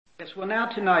Yes, well now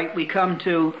tonight we come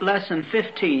to lesson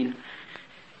 15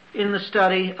 in the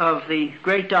study of the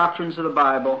great doctrines of the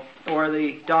Bible, or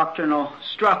the doctrinal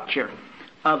structure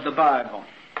of the Bible.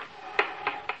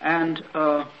 And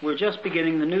we're just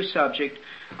beginning the new subject,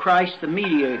 Christ the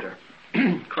Mediator.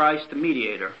 Christ the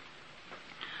Mediator.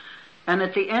 And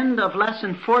at the end of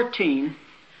lesson 14,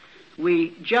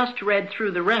 we just read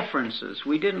through the references.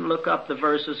 We didn't look up the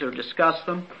verses or discuss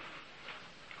them.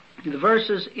 The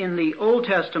verses in the Old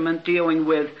Testament dealing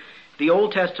with the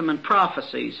Old Testament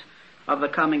prophecies of the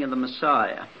coming of the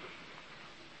Messiah.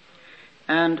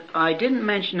 And I didn't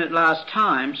mention it last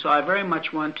time, so I very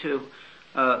much want to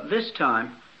this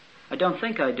time. I don't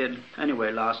think I did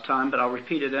anyway last time, but I'll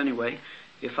repeat it anyway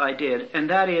if I did. And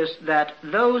that is that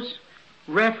those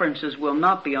references will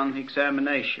not be on the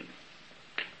examination.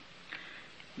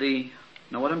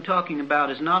 Now what I'm talking about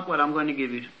is not what I'm going to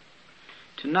give you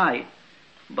tonight,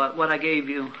 but what I gave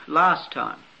you last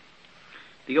time.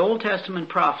 The Old Testament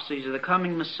prophecies of the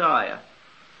coming Messiah,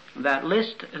 that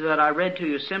list that I read to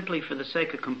you simply for the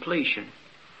sake of completion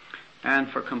and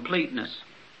for completeness,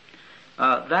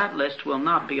 that list will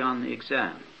not be on the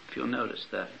exam, if you'll notice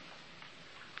that.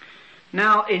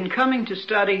 Now, in coming to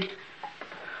study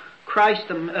Christ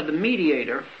the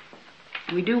Mediator,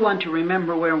 we do want to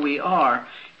remember where we are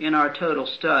in our total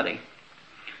study.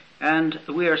 And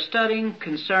we are studying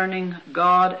concerning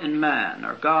God and man,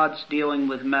 or God's dealing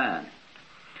with man.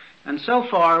 And so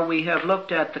far we have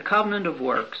looked at the covenant of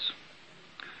works,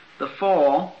 the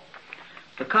fall,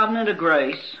 the covenant of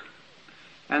grace,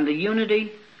 and the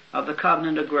unity of the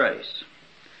covenant of grace.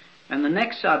 And the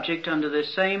next subject under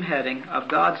this same heading of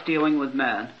God's dealing with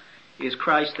man is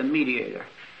Christ the Mediator.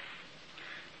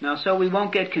 Now, so we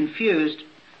won't get confused,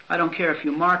 I don't care if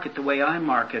you mark it the way I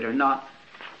mark it or not,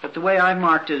 but the way I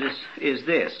marked it is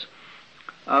this.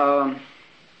 Under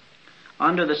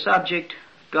the subject,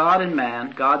 God and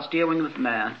man, God's dealing with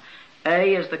man,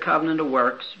 A is the covenant of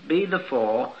works, B the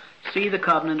fall, C the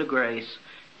covenant of grace,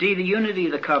 D the unity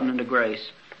of the covenant of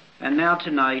grace, and now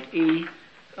tonight, E,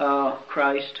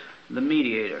 Christ the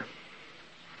Mediator.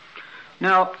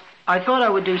 Now, I thought I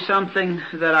would do something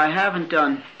that I haven't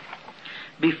done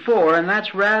before, and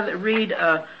that's read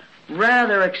a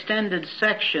rather extended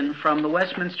section from the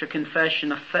Westminster Confession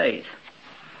of Faith.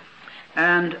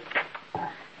 And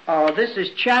this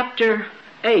is chapter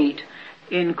 8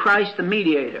 in Christ the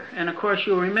Mediator. And of course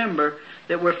you'll remember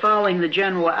that we're following the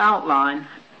general outline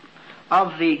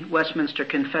of the Westminster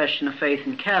Confession of Faith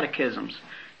and Catechisms.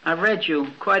 I've read you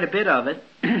quite a bit of it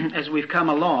as we've come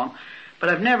along, but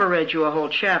I've never read you a whole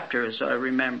chapter as I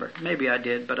remember. Maybe I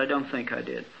did, but I don't think I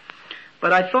did.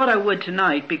 But I thought I would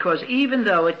tonight, because even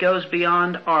though it goes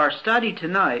beyond our study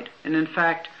tonight, and in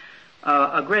fact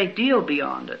a great deal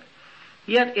beyond it,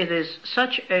 yet it is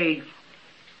such a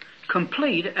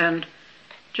complete and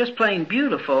just plain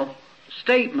beautiful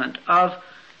statement of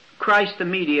Christ the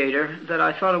Mediator that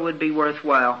I thought it would be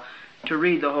worthwhile to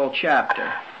read the whole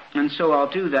chapter. And so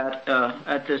I'll do that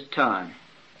at this time.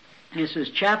 This is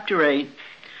chapter 8,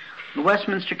 the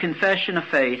Westminster Confession of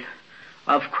Faith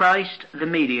of Christ the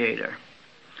Mediator.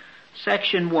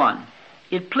 Section 1.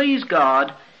 It pleased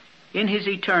God, in His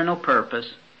eternal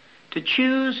purpose, to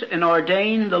choose and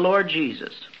ordain the Lord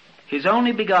Jesus, His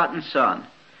only begotten Son,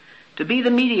 to be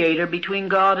the mediator between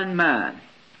God and man,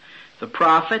 the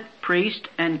prophet, priest,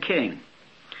 and king,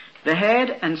 the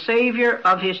head and Savior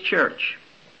of His church,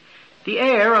 the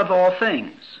heir of all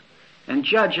things, and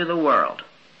judge of the world,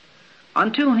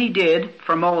 unto whom He did,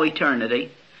 from all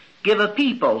eternity, give a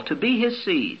people to be His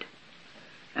seed,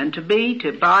 and to be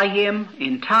by Him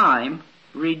in time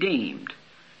redeemed,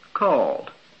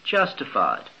 called,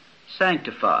 justified,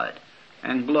 sanctified,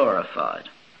 and glorified.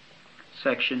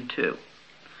 Section 2.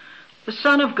 The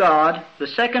Son of God, the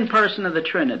second person of the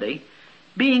Trinity,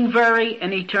 being very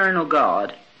and eternal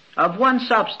God, of one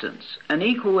substance, and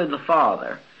equal with the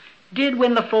Father, did,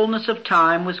 when the fullness of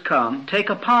time was come, take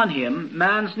upon Him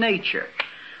man's nature,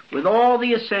 with all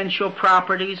the essential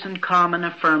properties and common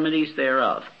infirmities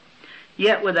thereof,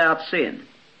 yet without sin,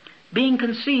 being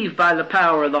conceived by the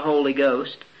power of the Holy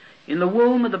Ghost in the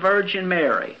womb of the Virgin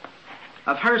Mary,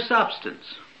 of her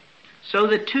substance, so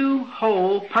that two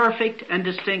whole, perfect, and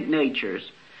distinct natures,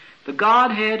 the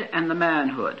Godhead and the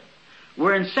manhood,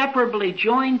 were inseparably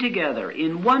joined together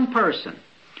in one person,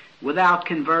 without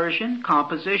conversion,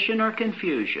 composition, or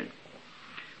confusion,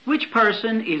 which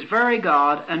person is very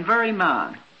God and very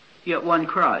man, yet one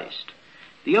Christ,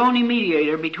 the only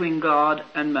mediator between God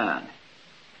and man.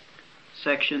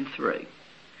 Section 3.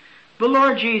 The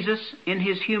Lord Jesus, in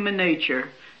His human nature,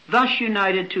 thus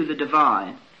united to the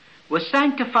divine, was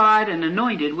sanctified and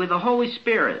anointed with the Holy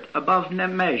Spirit above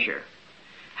measure,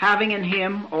 having in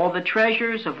him all the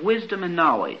treasures of wisdom and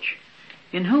knowledge,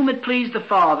 in whom it pleased the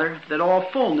Father that all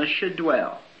fullness should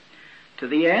dwell, to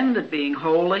the end that being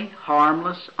holy,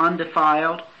 harmless,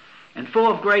 undefiled, and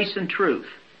full of grace and truth,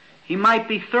 he might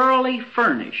be thoroughly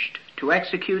furnished to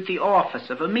execute the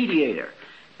office of a mediator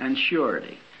and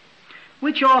surety,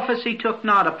 which office he took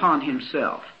not upon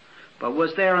himself, but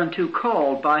was thereunto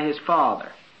called by his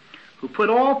Father, who put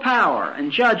all power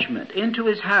and judgment into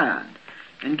his hand,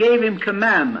 and gave him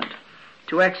commandment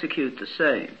to execute the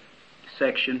same.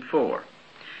 Section 4.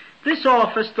 This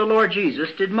office the Lord Jesus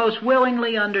did most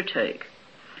willingly undertake,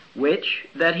 which,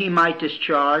 that he might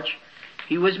discharge,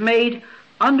 he was made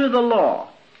under the law,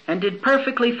 and did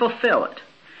perfectly fulfill it,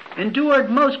 endured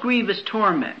most grievous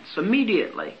torments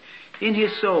immediately in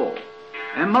his soul,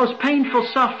 and most painful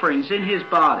sufferings in his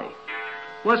body,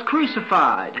 was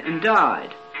crucified and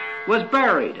died, was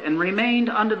buried and remained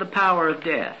under the power of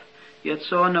death, yet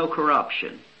saw no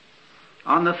corruption.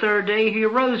 On the third day he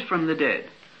arose from the dead,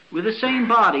 with the same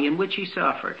body in which he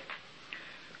suffered,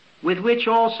 with which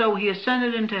also he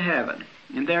ascended into heaven,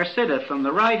 and there sitteth on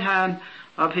the right hand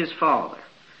of his Father,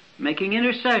 making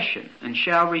intercession, and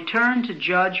shall return to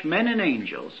judge men and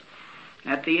angels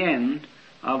at the end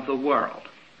of the world.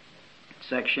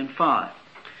 Section 5.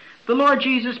 The Lord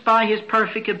Jesus, by his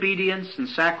perfect obedience and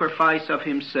sacrifice of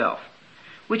himself,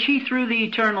 which he through the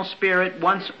eternal Spirit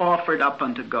once offered up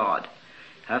unto God,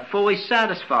 hath fully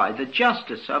satisfied the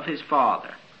justice of his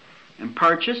Father, and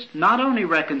purchased not only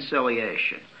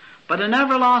reconciliation, but an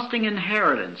everlasting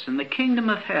inheritance in the kingdom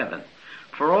of heaven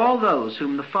for all those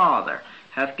whom the Father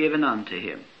hath given unto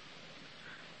him.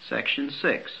 Section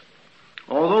 6.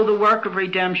 Although the work of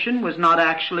redemption was not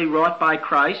actually wrought by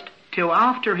Christ till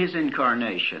after his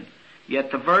incarnation,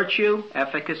 yet the virtue,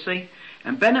 efficacy,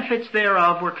 and benefits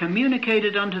thereof were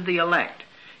communicated unto the elect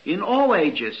in all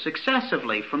ages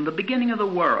successively from the beginning of the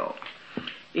world,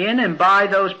 in and by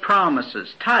those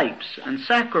promises, types, and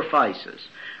sacrifices,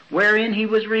 wherein he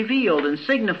was revealed and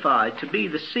signified to be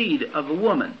the seed of a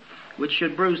woman, which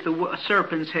should bruise the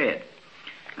serpent's head,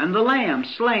 and the Lamb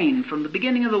slain from the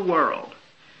beginning of the world,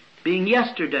 being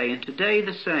yesterday and today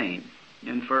the same,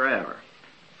 and forever.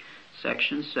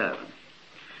 Section 7.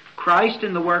 Christ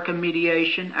in the work of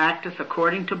mediation acteth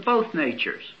according to both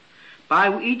natures,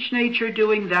 by each nature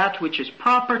doing that which is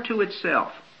proper to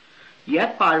itself,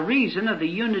 yet by reason of the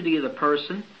unity of the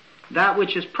person, that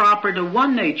which is proper to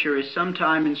one nature is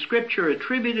sometime in Scripture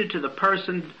attributed to the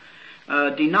person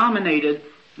denominated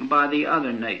by the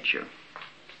other nature.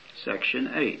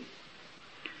 Section 8.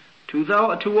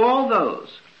 To all those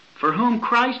for whom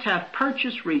Christ hath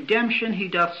purchased redemption, he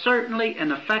doth certainly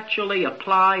and effectually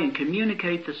apply and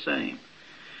communicate the same,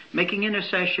 making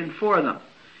intercession for them,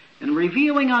 and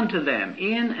revealing unto them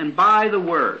in and by the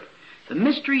word the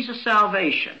mysteries of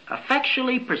salvation,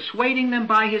 effectually persuading them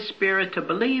by his Spirit to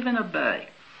believe and obey,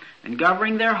 and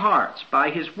governing their hearts by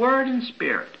his word and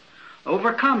Spirit,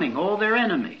 overcoming all their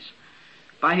enemies,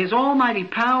 by his almighty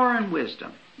power and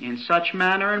wisdom, in such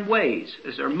manner and ways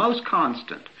as are most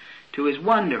constant to his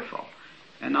wonderful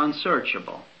and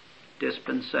unsearchable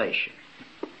dispensation.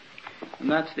 And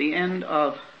that's the end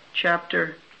of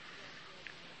chapter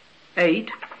 8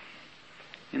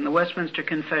 in the Westminster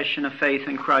Confession of Faith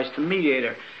in Christ the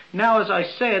Mediator. Now, as I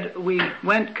said, we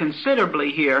went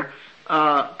considerably here,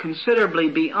 considerably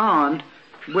beyond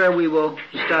where we will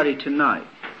study tonight.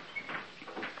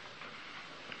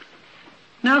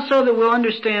 Now, so that we'll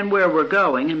understand where we're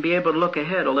going and be able to look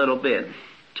ahead a little bit,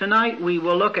 tonight we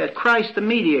will look at Christ the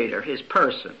Mediator, his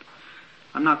person.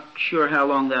 I'm not sure how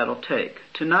long that'll take.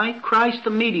 Tonight, Christ the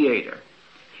Mediator,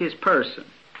 his person.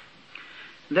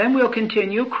 Then we'll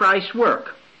continue Christ's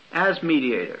work as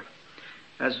mediator,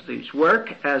 as his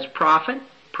work as prophet,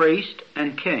 priest,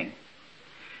 and king.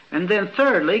 And then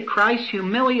thirdly, Christ's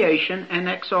humiliation and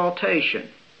exaltation.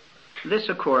 This,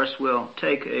 of course, will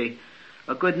take a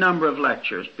good number of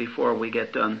lectures before we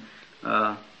get done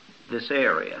this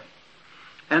area.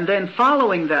 And then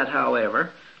following that,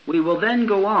 however, we will then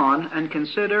go on and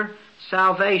consider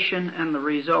salvation and the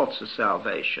results of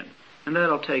salvation. And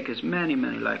that'll take us many,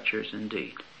 many lectures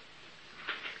indeed.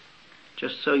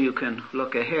 Just so you can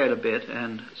look ahead a bit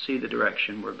and see the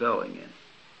direction we're going in.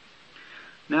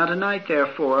 Now tonight,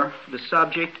 therefore, the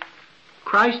subject,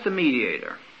 Christ the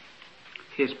Mediator,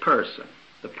 his person,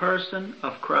 the person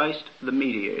of Christ the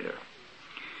Mediator.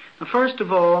 Now, first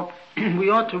of all, we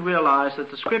ought to realize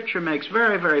that the Scripture makes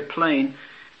very, very plain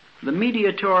the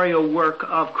mediatorial work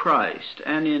of Christ.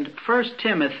 And in 1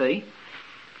 Timothy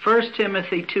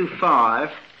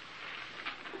 2:5,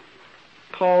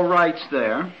 Paul writes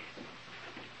there,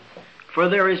 "For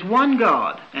there is one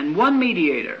God and one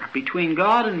mediator between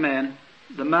God and men,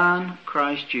 the man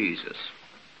Christ Jesus.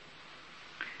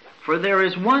 For there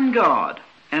is one God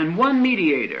and one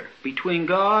mediator between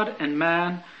God and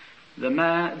man,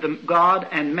 God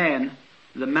and men,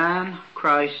 the man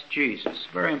Christ Jesus.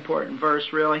 Very important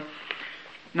verse, really.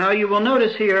 Now you will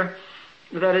notice here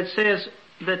that it says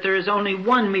that there is only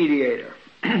one mediator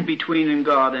between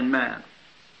God and man.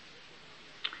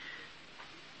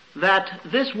 That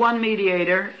this one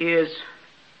mediator is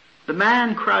the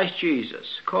man Christ Jesus.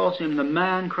 Calls him the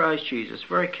man Christ Jesus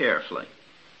very carefully.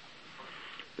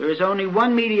 There is only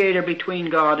one mediator between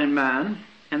God and man,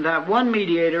 and that one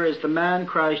mediator is the man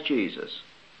Christ Jesus.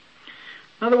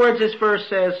 In other words, this verse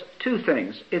says two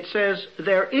things. It says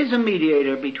there is a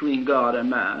mediator between God and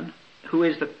man, who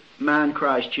is the man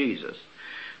Christ Jesus.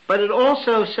 But it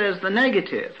also says the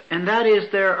negative, and that is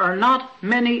there are not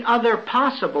many other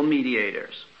possible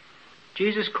mediators.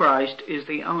 Jesus Christ is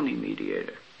the only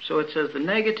mediator. So it says the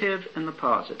negative and the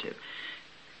positive.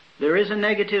 There is a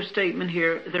negative statement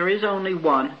here. There is only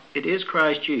one. It is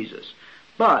Christ Jesus.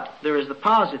 But there is the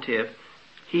positive.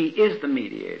 He is the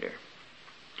mediator.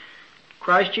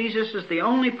 Christ Jesus is the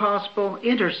only possible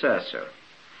intercessor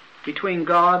between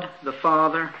God the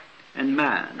Father and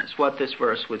man, is what this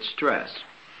verse would stress.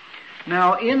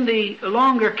 Now, in the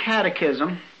longer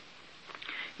catechism,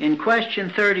 in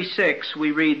question 36,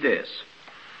 we read this.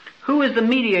 Who is the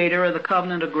mediator of the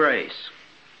covenant of grace?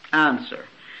 Answer.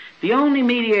 The only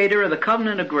mediator of the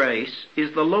covenant of grace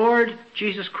is the Lord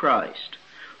Jesus Christ,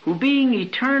 who being the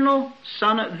eternal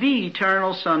Son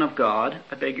of God,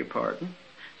 I beg your pardon,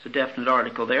 it's a definite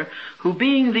article there, who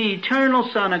being the eternal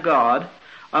Son of God,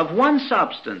 of one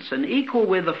substance and equal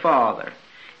with the Father,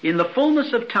 in the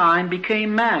fullness of time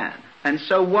became man, and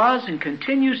so was and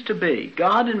continues to be,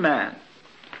 God and man,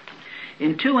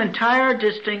 in two entire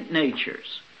distinct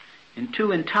natures,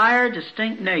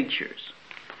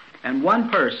 and one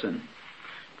person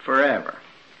forever.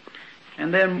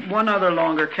 And then one other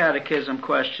longer catechism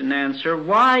question answer.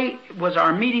 Why was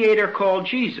our mediator called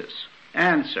Jesus?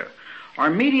 Answer. Our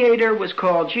mediator was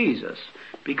called Jesus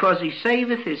because he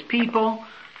saveth his people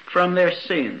from their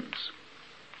sins.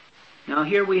 Now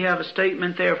here we have a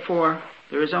statement, therefore,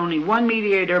 there is only one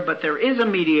mediator, but there is a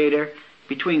mediator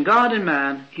between God and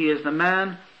man. He is the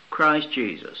man Christ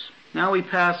Jesus. Now we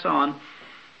pass on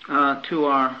to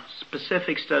our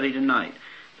specific study tonight.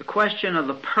 The question of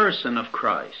the person of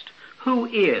Christ. Who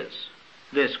is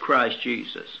this Christ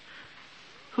Jesus?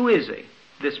 Who is he,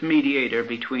 this mediator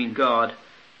between God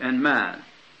and man?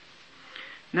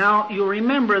 Now, you'll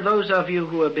remember, those of you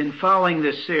who have been following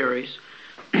this series,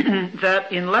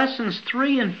 that in lessons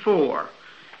 3 and 4,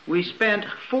 we spent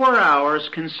 4 hours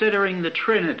considering the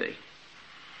Trinity.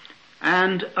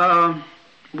 And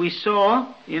we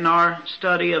saw in our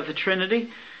study of the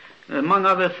Trinity, among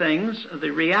other things,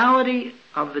 the reality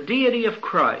of the deity of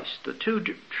Christ, the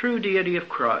true deity of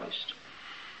Christ,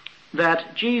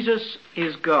 that Jesus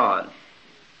is God.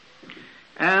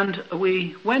 And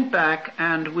we went back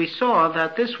and we saw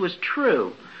that this was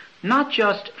true, not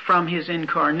just from his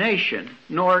incarnation,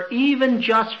 nor even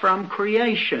just from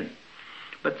creation,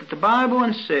 but that the Bible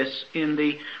insists in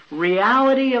the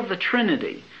reality of the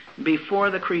Trinity before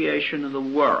the creation of the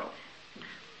world.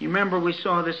 You remember we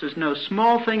saw this is no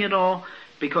small thing at all,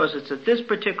 because it's at this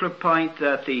particular point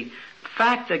that the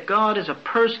fact that God is a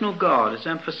personal God is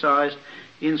emphasized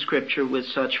in Scripture with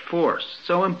such force.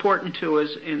 So important to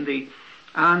us in the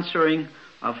answering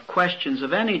of questions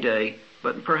of any day,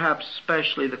 but perhaps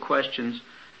especially the questions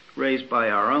raised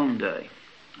by our own day.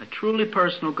 A truly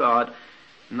personal God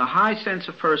and the high sense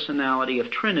of personality of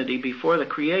Trinity before the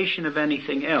creation of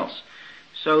anything else.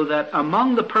 So that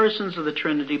among the persons of the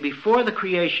Trinity, before the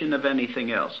creation of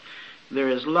anything else, there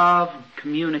is love and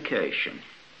communication.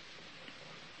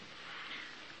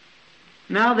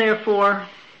 Now, therefore,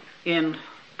 in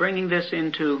bringing this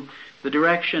into the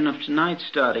direction of tonight's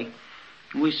study,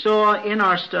 we saw in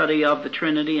our study of the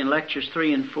Trinity in lectures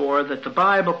 3 and 4 that the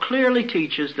Bible clearly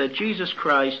teaches that Jesus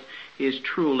Christ is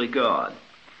truly God.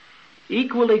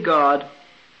 Equally God,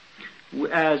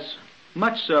 as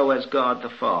much so as God the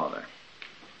Father.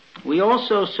 We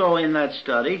also saw in that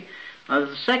study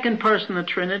the second person of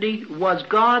the Trinity was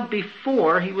God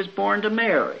before he was born to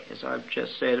Mary, as I've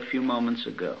just said a few moments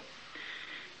ago.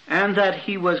 And that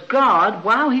he was God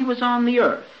while he was on the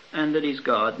earth, and that he's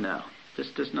God now. This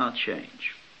does not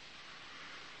change.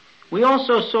 We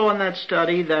also saw in that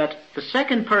study that the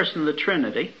second person of the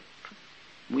Trinity,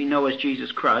 we know as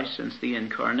Jesus Christ since the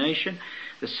Incarnation,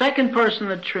 the second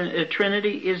person of the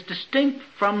Trinity is distinct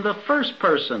from the first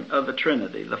person of the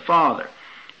Trinity, the Father,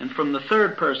 and from the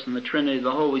third person of the Trinity,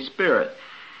 the Holy Spirit.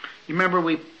 You remember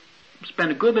we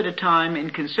spent a good bit of time in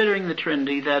considering the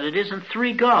Trinity, that it isn't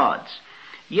three gods.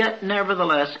 Yet,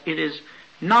 nevertheless, it is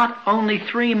not only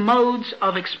three modes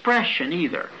of expression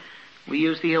either. We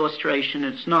use the illustration,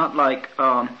 it's not like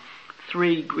one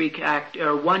Greek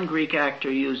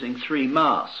actor using three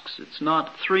masks. It's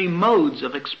not three modes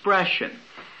of expression.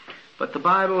 But the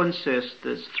Bible insists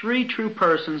there's three true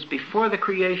persons before the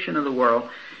creation of the world,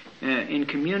 in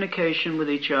communication with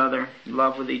each other,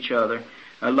 love with each other,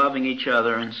 loving each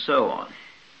other, and so on.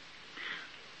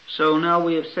 So now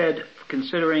we have said,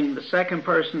 considering the second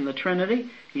person of the Trinity,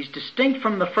 he's distinct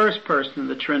from the first person of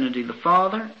the Trinity, the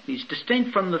Father. He's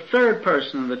distinct from the third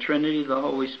person of the Trinity, the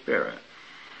Holy Spirit.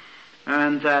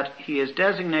 And that he is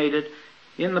designated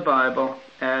in the Bible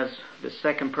as the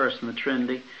second person of the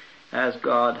Trinity, as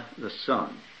God the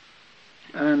Son.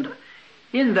 And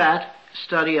in that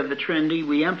study of the Trinity,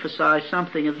 we emphasize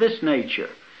something of this nature.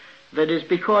 That is,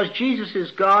 because Jesus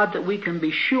is God, that we can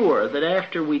be sure that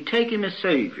after we take him as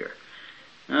Savior,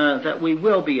 that we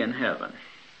will be in heaven.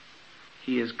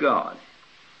 He is God.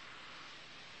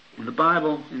 And the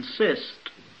Bible insists,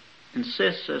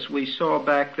 as we saw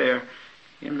back there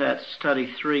in that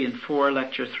study 3 and 4,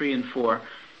 lecture 3 and 4,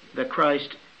 that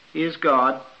Christ is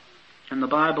God. And the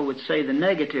Bible would say the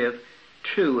negative,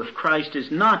 too. If Christ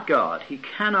is not God, he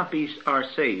cannot be our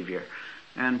Savior,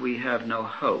 and we have no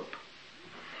hope.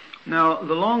 Now,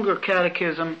 the longer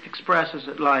catechism expresses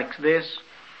it like this,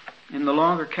 in the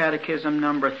longer catechism,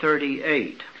 number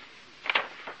 38.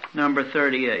 Number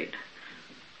 38.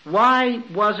 Why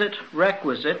was it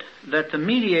requisite that the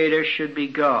mediator should be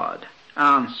God?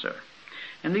 Answer.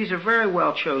 And these are very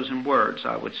well chosen words,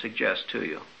 I would suggest to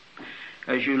you,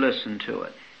 as you listen to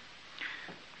it.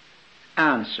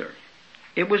 Answer.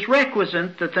 It was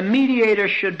requisite that the mediator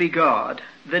should be God,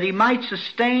 that he might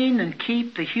sustain and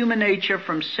keep the human nature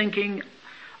from sinking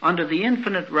under the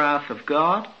infinite wrath of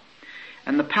God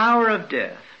and the power of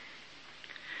death,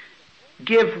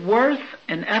 give worth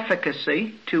and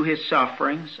efficacy to his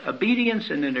sufferings, obedience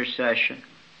and intercession,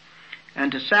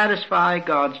 and to satisfy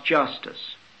God's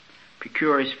justice,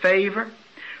 procure his favor,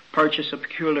 purchase a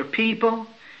peculiar people,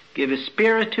 give his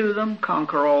Spirit to them,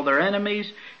 conquer all their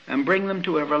enemies, and bring them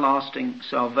to everlasting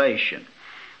salvation.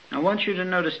 I want you to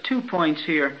notice 2 points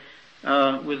here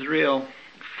with real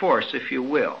force, if you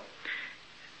will.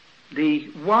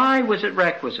 Why was it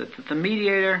requisite that the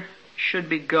mediator should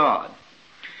be God?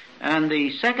 And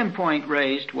the second point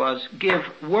raised was, give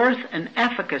worth and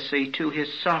efficacy to his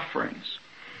sufferings.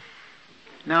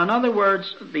 Now, in other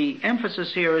words, the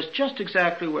emphasis here is just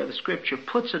exactly where the Scripture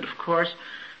puts it, of course,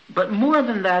 but more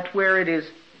than that, where it is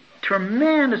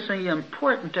tremendously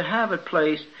important to have it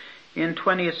placed in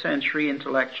 20th century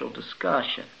intellectual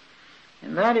discussion.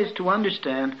 And that is to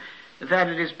understand that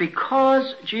it is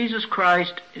because Jesus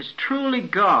Christ is truly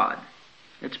God,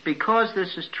 it's because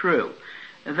this is true,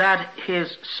 that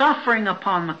his suffering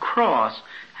upon the cross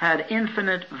had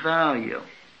infinite value.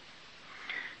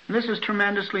 And this is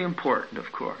tremendously important,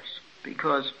 of course,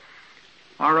 because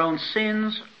our own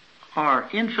sins are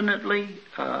infinitely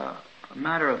a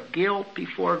matter of guilt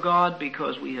before God,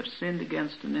 because we have sinned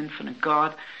against an infinite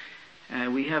God.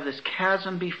 We have this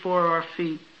chasm before our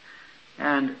feet,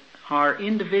 and our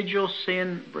individual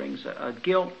sin brings a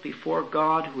guilt before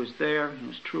God, who is there, who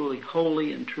is truly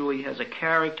holy and truly has a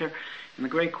character. And the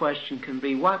great question can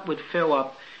be, what would fill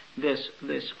up this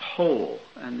hole?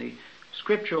 And the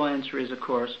scriptural answer is, of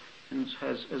course, and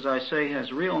as I say,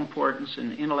 has real importance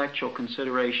in intellectual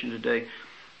consideration today,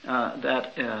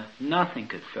 that nothing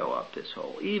could fill up this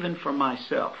hole, even for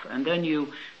myself. And then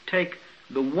you take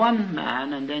the one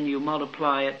man and then you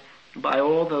multiply it by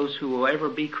all those who will ever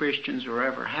be Christians or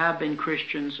ever have been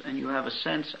Christians, and you have a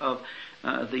sense of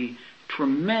the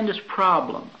tremendous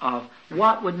problem of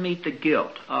what would meet the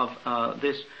guilt of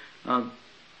this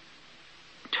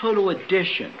total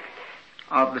addition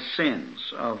of the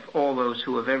sins of all those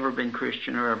who have ever been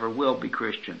Christian or ever will be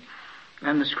Christian.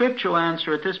 And the scriptural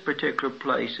answer at this particular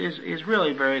place is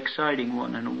really a very exciting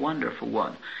one and a wonderful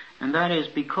one. And that is,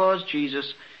 because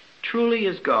Jesus truly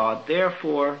is God,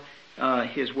 therefore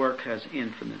his work has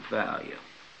infinite value.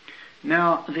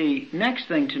 Now, the next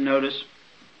thing to notice,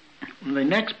 the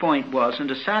next point was, and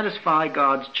to satisfy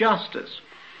God's justice.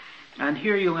 And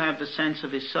here you have the sense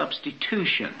of his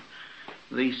substitution,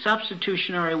 the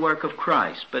substitutionary work of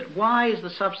Christ. But why is the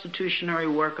substitutionary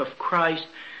work of Christ,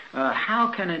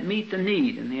 how can it meet the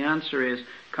need? And the answer is,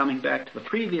 coming back to the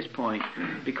previous point,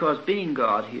 because being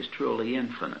God, he is truly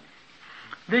infinite.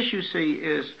 This, you see,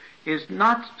 is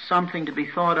not something to be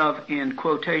thought of in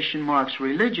quotation marks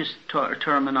religious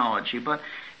terminology, but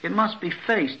it must be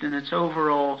faced in its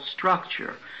overall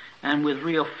structure and with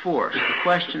real force. The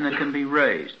question that can be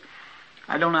raised,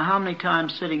 I don't know how many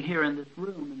times sitting here in this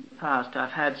room in the past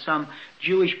I've had some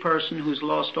Jewish person who's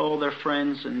lost all their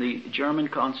friends in the German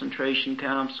concentration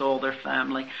camps, all their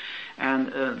family,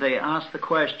 and they ask the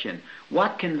question,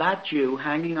 what can that Jew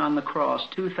hanging on the cross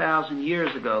 2,000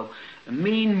 years ago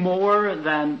mean more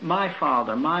than my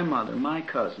father, my mother, my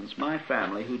cousins, my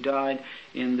family who died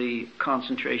in the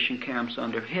concentration camps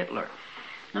under Hitler?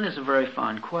 And it's a very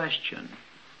fine question.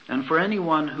 And for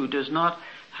anyone who does not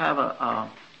have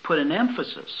put an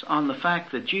emphasis on the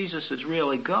fact that Jesus is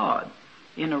really God,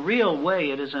 in a real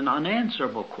way it is an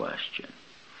unanswerable question.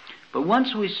 But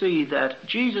once we see that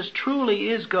Jesus truly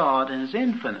is God and is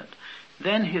infinite,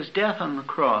 then his death on the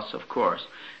cross, of course,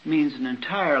 means an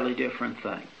entirely different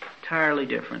thing. Entirely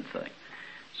different thing.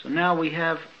 So now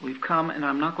we've come, and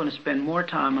I'm not going to spend more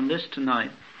time on this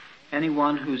tonight.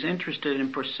 Anyone who's interested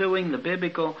in pursuing the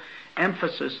biblical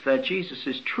emphasis that Jesus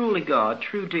is truly God,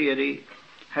 true deity,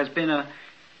 has been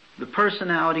the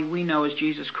personality we know as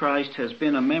Jesus Christ, has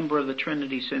been a member of the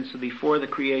Trinity since before the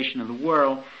creation of the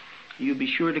world. You be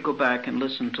sure to go back and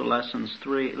listen to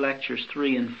lectures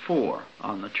 3 and 4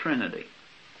 on the Trinity.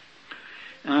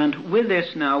 And with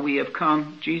this now we have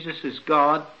come, Jesus is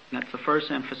God. That's the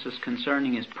first emphasis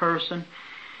concerning his person.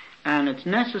 And it's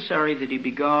necessary that he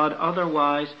be God,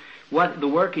 otherwise what the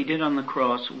work he did on the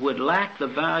cross would lack the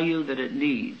value that it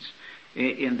needs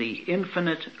in the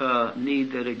infinite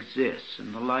need that exists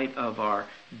in the light of our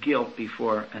guilt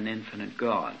before an infinite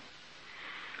God.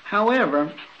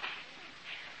 However,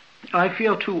 I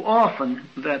feel too often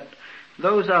that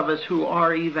those of us who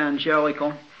are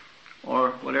evangelical,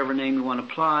 or whatever name you want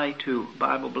to apply to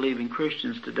Bible-believing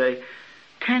Christians today,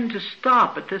 tend to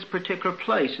stop at this particular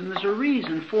place. And there's a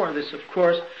reason for this, of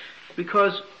course,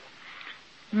 because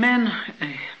men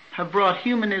have brought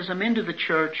humanism into the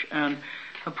church and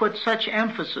have put such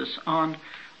emphasis on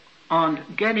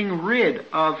getting rid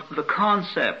of the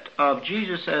concept of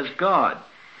Jesus as God,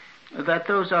 that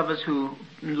those of us who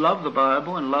love the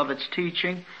Bible and love its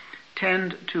teaching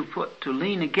tend to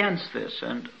lean against this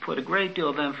and put a great deal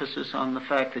of emphasis on the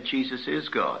fact that Jesus is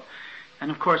God.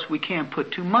 And of course we can't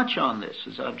put too much on this,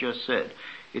 as I've just said.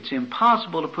 It's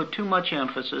impossible to put too much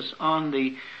emphasis on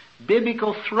the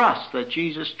biblical thrust that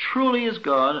Jesus truly is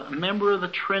God, a member of the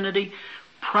Trinity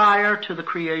prior to the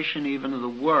creation even of the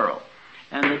world.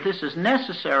 And that this is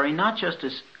necessary not just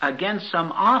as against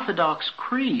some orthodox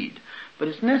creed, but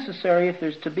it's necessary if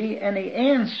there's to be any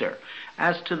answer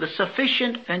as to the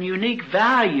sufficient and unique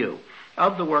value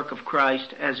of the work of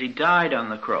Christ as he died on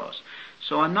the cross.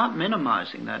 So I'm not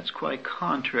minimizing that. It's quite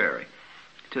contrary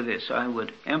to this. I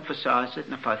would emphasize it,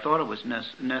 and if I thought it was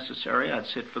necessary, I'd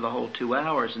sit for the whole 2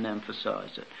 hours and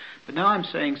emphasize it. But now I'm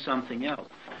saying something else.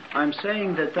 I'm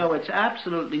saying that though it's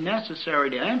absolutely necessary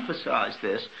to emphasize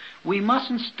this, we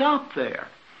mustn't stop there.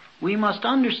 We must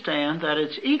understand that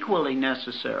it's equally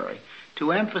necessary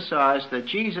to emphasize that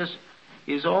Jesus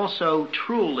is also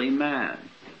truly man.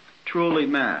 Truly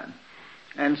man.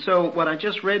 And so what I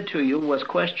just read to you was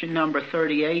question number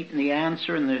 38 and the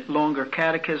answer in the longer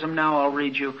catechism. Now I'll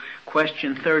read you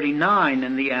question 39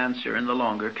 and the answer in the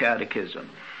longer catechism.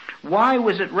 Why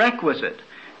was it requisite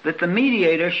that the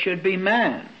mediator should be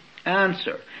man?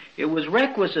 Answer. It was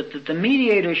requisite that the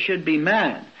mediator should be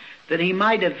man, that he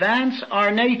might advance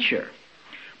our nature,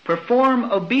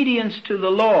 perform obedience to the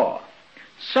law,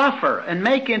 suffer and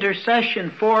make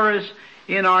intercession for us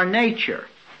in our nature,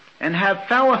 and have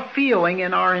fellow feeling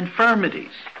in our infirmities,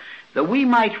 that we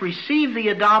might receive the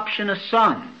adoption of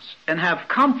sons, and have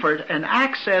comfort and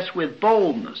access with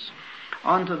boldness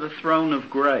unto the throne of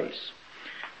grace.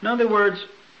 In other words,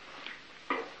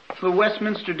 the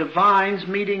Westminster divines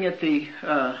meeting at the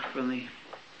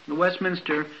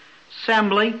Westminster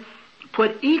Assembly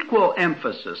put equal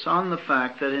emphasis on the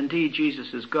fact that indeed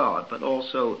Jesus is God, but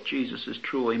also Jesus is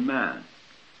truly man.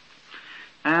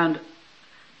 And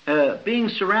being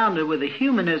surrounded with the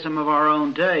humanism of our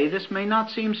own day, this may not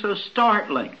seem so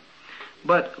startling,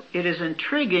 but it is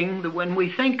intriguing that when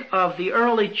we think of the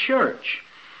early church,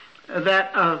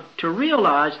 that to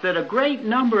realize that a great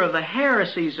number of the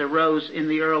heresies arose in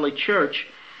the early church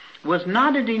was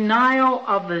not a denial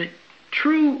of the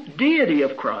true deity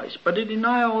of Christ, but a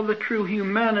denial of the true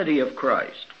humanity of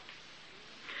Christ.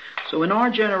 So in our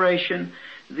generation,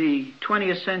 the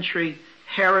 20th century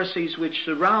heresies which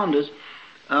surround us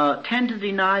tend to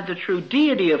deny the true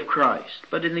deity of Christ.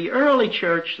 But in the early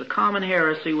church, the common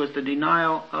heresy was the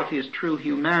denial of his true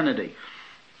humanity.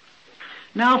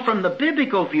 Now, from the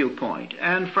biblical viewpoint,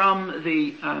 and from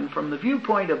the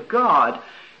viewpoint of God,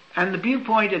 and the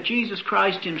viewpoint of Jesus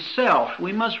Christ himself,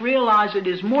 we must realize it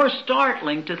is more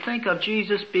startling to think of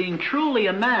Jesus being truly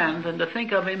a man than to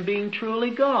think of him being truly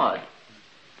God.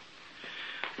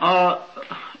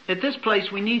 At this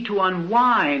place, we need to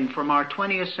unwind from our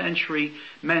 20th century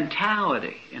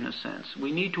mentality, in a sense.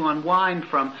 We need to unwind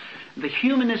from the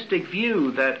humanistic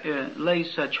view that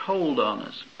lays such hold on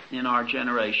us in our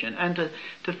generation, and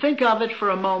to think of it for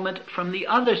a moment from the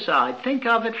other side. Think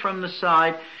of it from the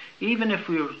side, even if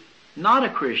we're not a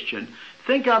Christian,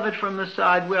 think of it from the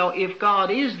side, well, if God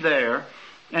is there,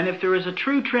 and if there is a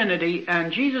true Trinity,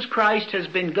 and Jesus Christ has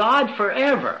been God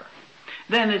forever,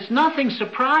 then it's nothing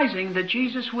surprising that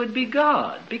Jesus would be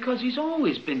God, because He's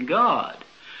always been God.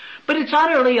 But it's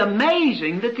utterly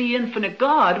amazing that the infinite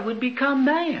God would become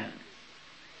man.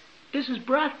 This is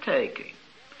breathtaking.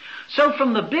 So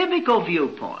from the biblical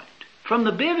viewpoint,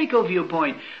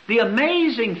 the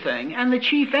amazing thing and the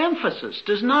chief emphasis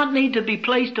does not need to be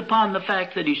placed upon the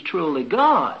fact that He's truly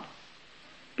God,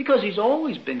 because He's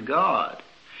always been God.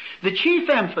 The chief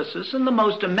emphasis and the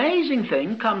most amazing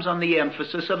thing comes on the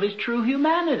emphasis of His true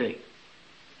humanity.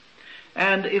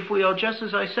 And if we'll, just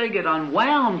as I say, get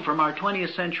unwound from our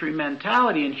 20th century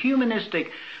mentality and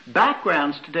humanistic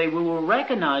backgrounds today, we will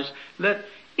recognize that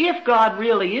if God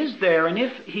really is there, and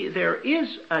if there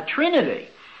is a Trinity,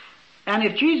 and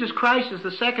if Jesus Christ is the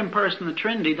second person of the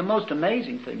Trinity, the most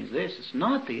amazing thing is this: it's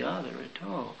not the other at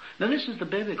all. Now this is the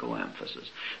biblical emphasis.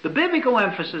 The biblical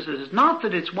emphasis is not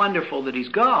that it's wonderful that He's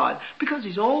God, because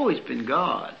He's always been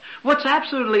God. What's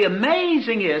absolutely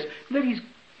amazing is that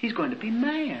He's going to be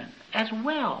man as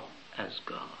well as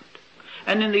God.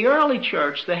 And in the early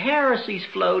church, the heresies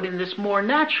flowed in this more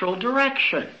natural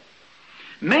direction,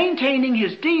 maintaining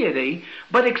His deity,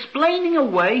 but explaining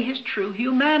away His true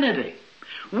humanity.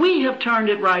 We have turned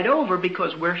it right over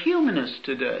because we're humanists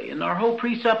today, and our whole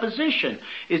presupposition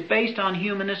is based on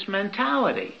humanist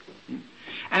mentality.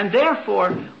 And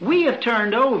therefore, we have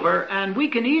turned over, and we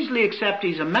can easily accept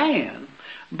He's a man,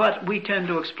 but we tend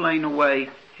to explain away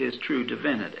His true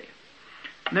divinity.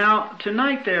 Now,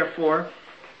 tonight, therefore,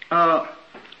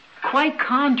 quite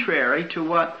contrary to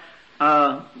what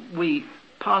we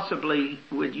possibly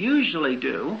would usually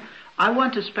do, I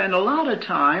want to spend a lot of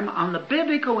time on the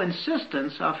biblical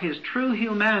insistence of His true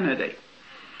humanity.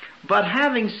 But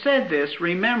having said this,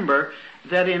 remember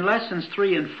that in lessons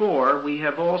 3 and 4, we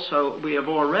have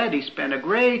already spent a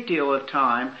great deal of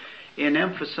time in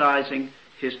emphasizing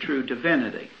His true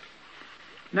divinity.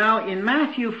 Now, in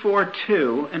Matthew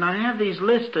 4:2, and I have these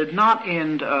listed not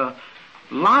in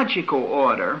logical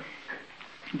order,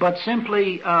 but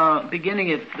simply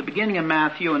beginning at the beginning of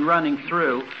Matthew and running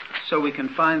through, so we can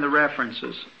find the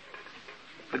references,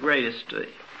 the greatest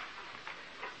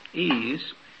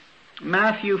ease.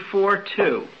 Matthew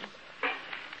 4:2.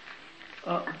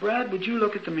 Brad, would you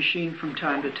look at the machine from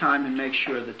time to time and make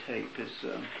sure the tape is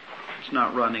it's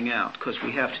not running out, because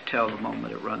we have to tell the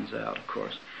moment it runs out, of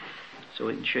course, so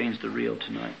we can change the reel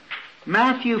tonight.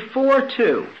 Matthew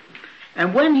 4:2.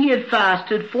 And when He had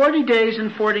fasted 40 days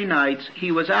and 40 nights,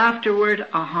 He was afterward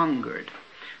a-hungered.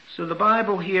 So the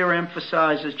Bible here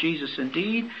emphasizes Jesus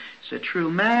indeed is a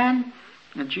true man,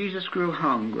 and Jesus grew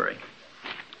hungry.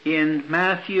 In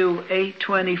Matthew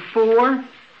 8:24,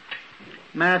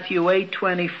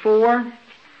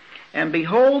 and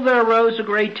behold, there arose a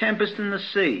great tempest in the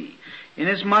sea,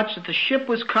 inasmuch that the ship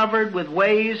was covered with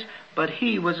waves, but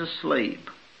He was asleep.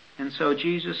 And so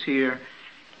Jesus here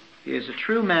is a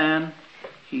true man.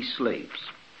 He sleeps.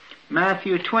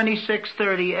 Matthew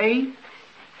 26:38.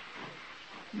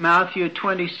 Matthew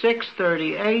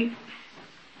 26:38.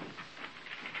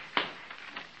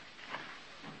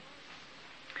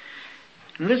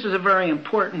 And this is a very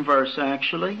important verse,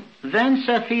 actually. Then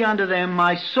saith He unto them,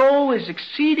 My soul is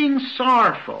exceeding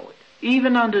sorrowful,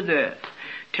 even unto death.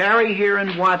 Tarry here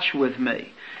and watch with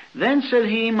me. Then said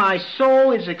He, My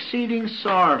soul is exceeding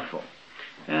sorrowful.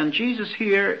 And Jesus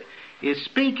here is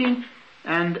speaking,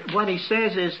 and what He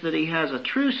says is that He has a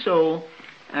true soul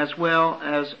as well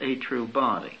as a true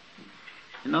body.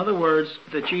 In other words,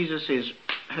 that Jesus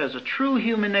has a true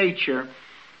human nature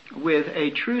with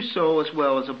a true soul as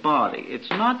well as a body. It's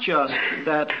not just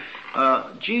that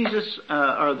Jesus,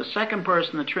 or the second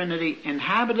person of the Trinity,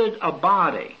 inhabited a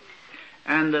body,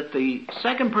 and that the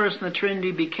second person of the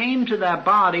Trinity became to that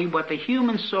body what the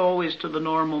human soul is to the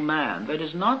normal man. That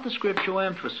is not the scriptural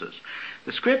emphasis.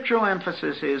 The scriptural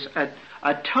emphasis is a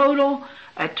total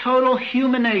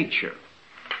human nature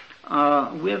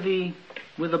with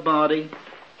a body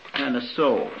and a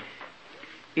soul.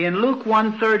 In Luke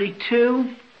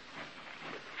 1:32,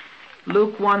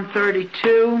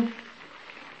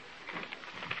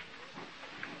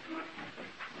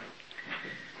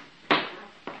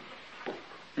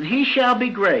 and He shall be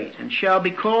great, and shall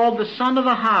be called the Son of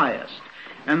the Highest,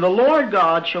 and the Lord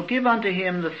God shall give unto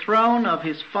Him the throne of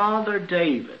His father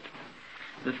David.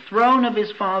 the throne of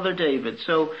his father David.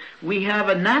 So we have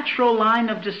a natural line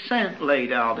of descent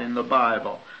laid out in the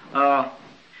Bible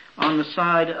on the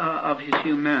side of his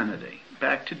humanity.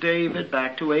 Back to David,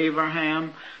 back to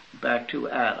Abraham, back to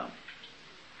Adam.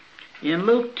 In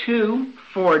Luke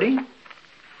 2:40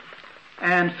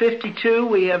 and 52,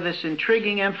 we have this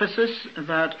intriguing emphasis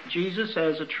that Jesus,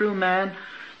 as a true man,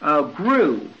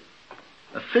 grew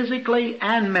physically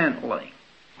and mentally.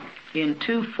 In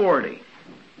 2:40,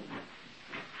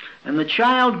 and the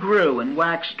child grew and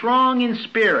waxed strong in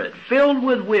spirit, filled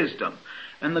with wisdom,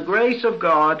 and the grace of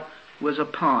God was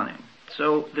upon him.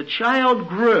 So the child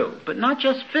grew, but not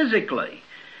just physically,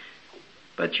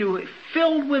 but you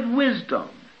filled with wisdom.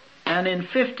 And in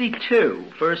 52,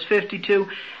 verse 52,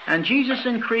 and Jesus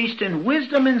increased in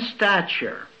wisdom and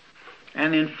stature,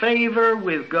 and in favor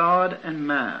with God and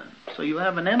man. So you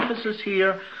have an emphasis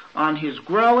here on his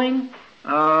growing,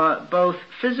 both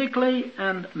physically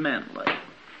and mentally.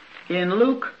 In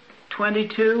Luke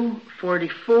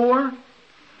 22:44,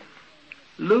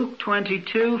 Luke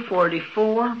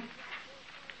 22:44,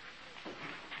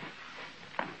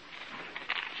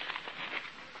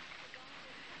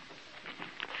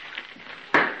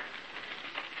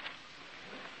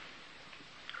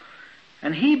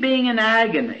 and he being in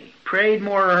agony prayed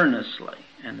more earnestly,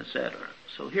 and etc.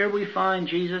 So here we find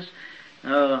Jesus,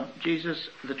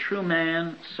 the true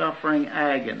man, suffering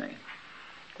agony.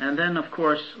 And then, of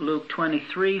course, Luke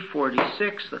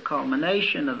 23:46, the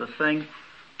culmination of the thing.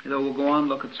 Though we'll go on and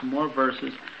look at some more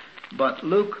verses. But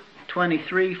Luke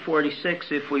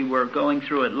 23:46, if we were going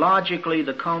through it logically,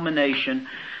 the culmination.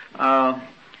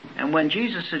 And when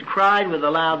Jesus had cried with a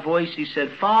loud voice, he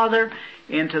said, Father,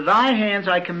 into thy hands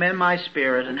I commend my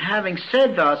spirit. And having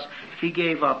said thus, he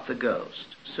gave up the ghost.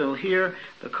 So here,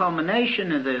 the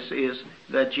culmination of this is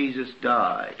that Jesus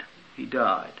died. He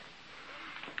died.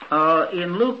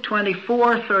 In Luke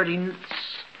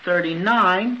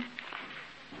 24:39,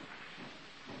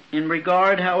 in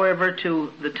regard, however,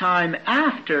 to the time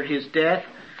after his death,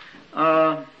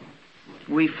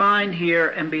 we find here,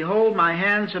 and behold my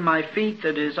hands and my feet,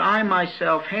 that is I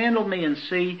myself, handle me and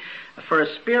see, for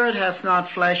a spirit hath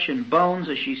not flesh and bones,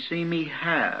 as ye see me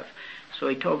have. So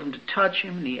he told them to touch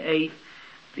him, and he ate.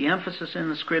 The emphasis in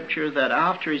the scripture that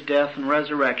after his death and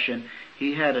resurrection,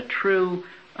 he had a true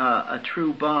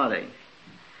body.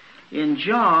 In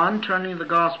John, turning to the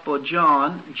Gospel of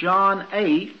John, John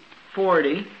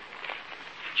 8:40,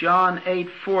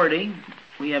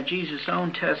 we have Jesus'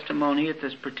 own testimony at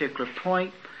this particular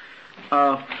point.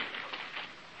 And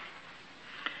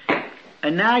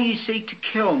now ye seek to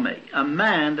kill me, a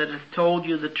man that hath told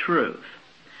you the truth.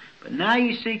 But now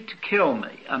ye seek to kill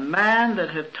me, a man that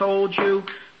hath told you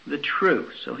the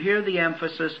truth. So here the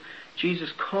emphasis,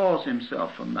 Jesus calls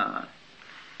himself a man.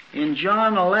 In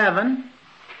John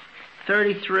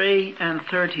 11:33 and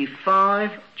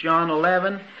 35, John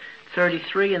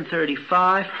 11:33 and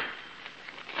 35,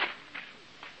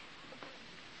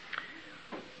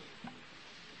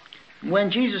 when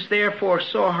Jesus therefore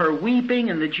saw her weeping,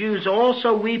 and the Jews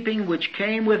also weeping, which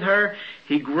came with her,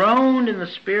 he groaned in the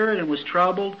spirit and was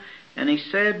troubled, and he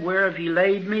said, Where have ye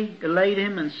laid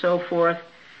him, and so forth.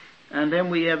 And then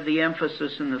we have the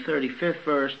emphasis in the 35th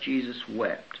verse, Jesus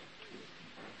wept.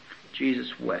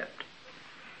 Jesus wept.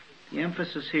 The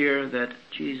emphasis here that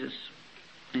Jesus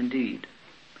indeed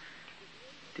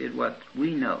did what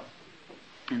we know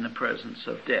in the presence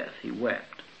of death. He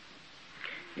wept.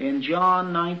 In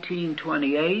John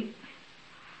 19:28,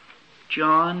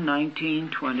 John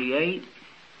 19:28,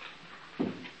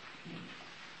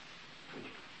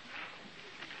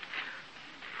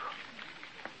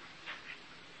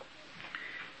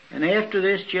 and after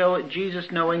this,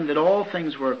 Jesus, knowing that all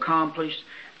things were accomplished,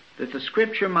 that the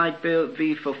scripture might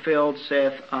be fulfilled,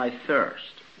 saith, I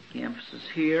thirst. The emphasis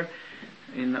here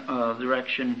in the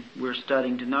direction we're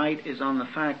studying tonight is on the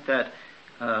fact that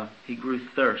he grew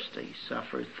thirsty,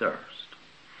 suffered thirst.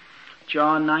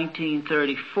 John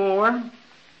 19:34,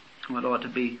 what ought to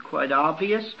be quite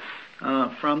obvious,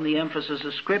 from the emphasis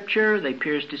of scripture, they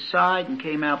pierced his side and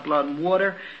came out blood and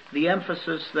water. The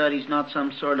emphasis that he's not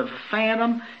some sort of a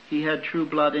phantom, he had true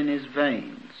blood in his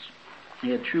veins. He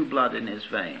had true blood in his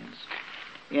veins.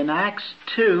 In Acts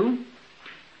 2,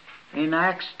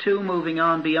 moving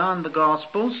on beyond the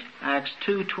Gospels, Acts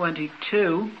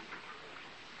 2:22,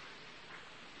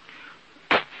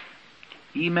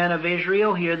 Ye men of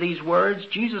Israel, hear these words,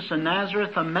 Jesus of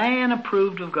Nazareth, a man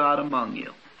approved of God among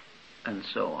you, and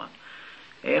so on.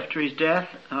 After his death,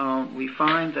 we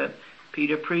find that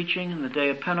Peter preaching in the day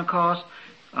of Pentecost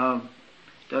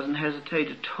doesn't hesitate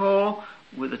at all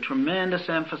with a tremendous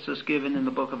emphasis given in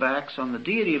the book of Acts on the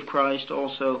deity of Christ,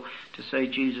 also to say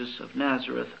Jesus of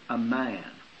Nazareth, a man.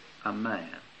 A man.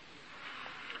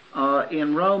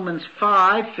 In Romans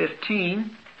 5:15,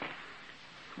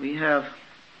 we have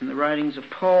in the writings of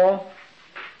Paul,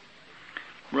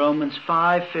 Romans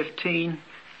 5:15,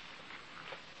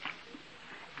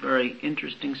 very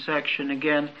interesting section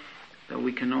again, though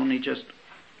we can only just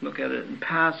look at it in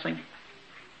passing.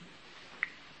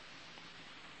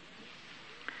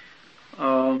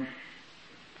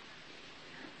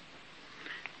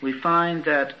 We find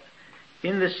that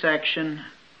in this section,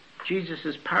 Jesus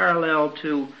is parallel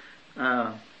to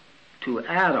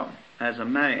Adam as a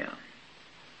man.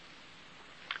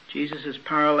 Jesus is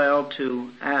parallel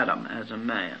to Adam as a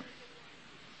man.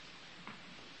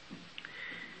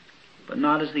 But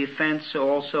not as the offense, so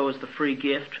also as the free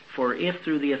gift. For if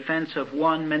through the offense of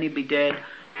one many be dead,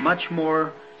 much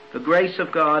more the grace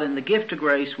of God and the gift of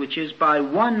grace, which is by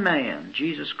one man,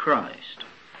 Jesus Christ,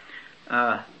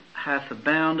 hath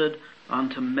abounded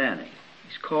unto many.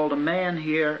 He's called a man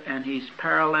here, and he's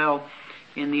parallel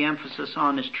in the emphasis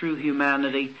on his true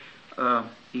humanity,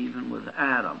 even with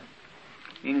Adam.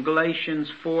 In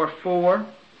Galatians 4:4,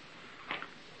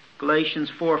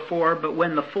 but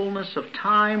when the fullness of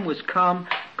time was come,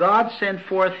 God sent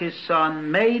forth his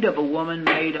Son, made of a woman,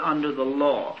 made under the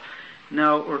law.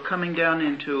 Now, we're coming down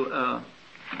into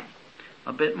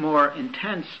a bit more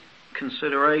intense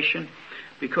consideration,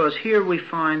 because here we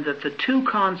find that the two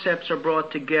concepts are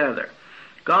brought together.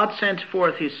 God sent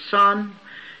forth his Son,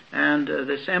 and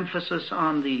this emphasis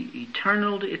on the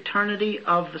eternity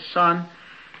of the Son.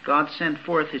 God sent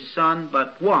forth his Son,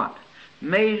 but what?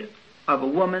 Made of a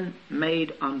woman,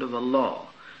 made under the law.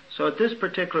 So at this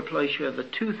particular place you have the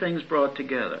two things brought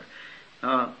together.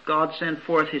 God sent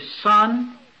forth his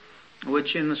Son,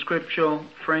 which in the scriptural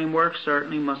framework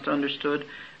certainly must understood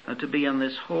to be on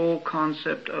this whole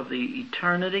concept of the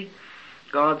eternity.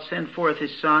 God sent forth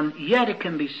his Son, yet it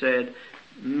can be said,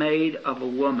 made of a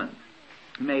woman.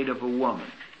 Made of a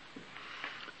woman.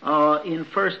 In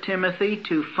 1 Timothy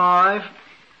 2:5,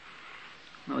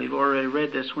 well, we've already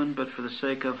read this one, but for the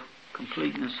sake of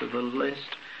completeness of the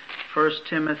list, 1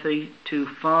 Timothy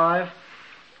 2:5,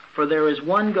 for there is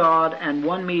one God and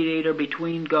one mediator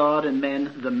between God and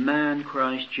men, the man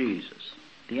Christ Jesus.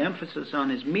 The emphasis on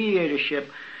his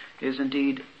mediatorship is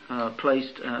indeed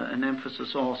placed an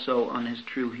emphasis also on his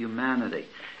true humanity.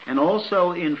 And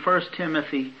also in 1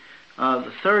 Timothy,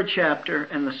 the 3rd chapter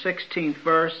and the 16th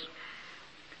verse,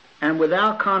 and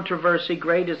without controversy,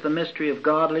 great is the mystery of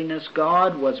godliness.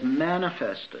 God was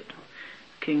manifested.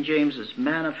 King James is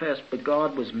manifest, but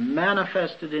God was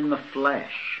manifested in the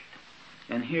flesh.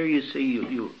 And here you see,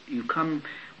 you come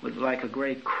with like a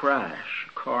great crash,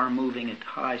 a car moving at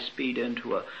high speed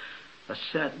into a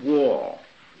set wall.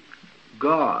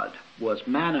 God was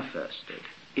manifested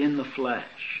in the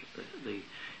flesh. The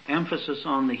emphasis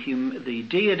on the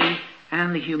deity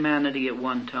and the humanity at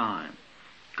one time.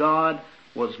 God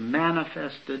was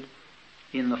manifested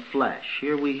in the flesh.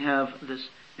 Here we have this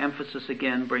emphasis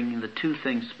again, bringing the two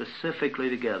things specifically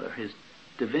together, his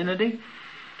divinity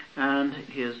and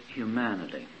his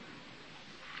humanity.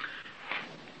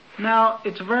 Now,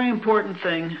 it's a very important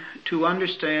thing to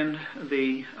understand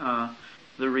the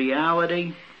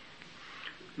reality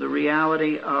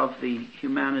of the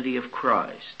humanity of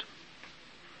Christ.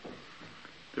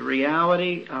 The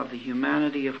reality of the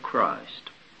humanity of Christ.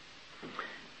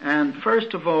 And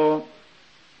first of all,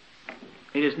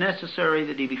 it is necessary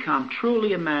that he become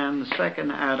truly a man, the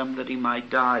second Adam, that he might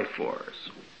die for us.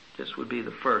 This would be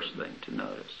the first thing to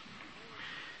notice.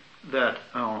 That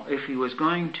if he was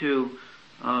going to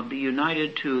be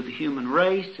united to the human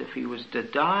race, if he was to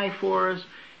die for us,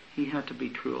 he had to be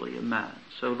truly a man.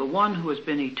 So the one who has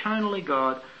been eternally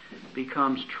God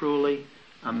becomes truly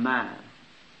a man,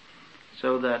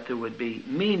 so that there would be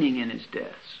meaning in his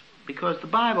deaths. Because the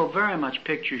Bible very much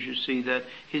pictures, you see, that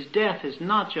his death is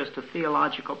not just a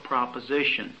theological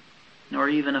proposition, nor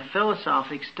even a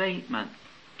philosophic statement.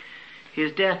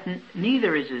 His death,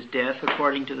 neither is his death,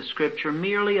 according to the Scripture,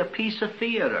 merely a piece of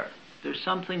theater. There's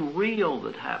something real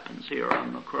that happens here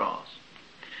on the cross.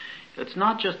 It's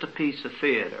not just a piece of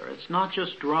theater. It's not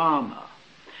just drama.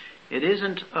 It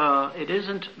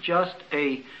isn't just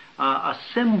a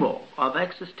symbol of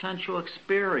existential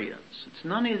experience. It's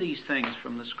none of these things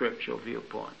from the scriptural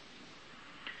viewpoint.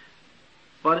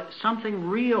 But something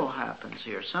real happens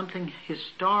here. Something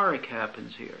historic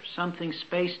happens here. Something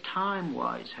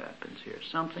space-time-wise happens here.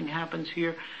 Something happens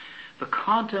here, the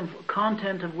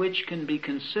content of which can be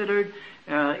considered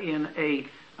in a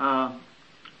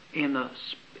in a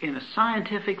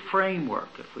scientific framework,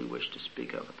 if we wish to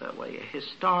speak of it that way, a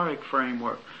historic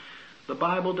framework. The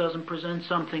Bible doesn't present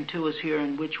something to us here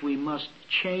in which we must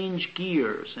change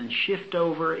gears and shift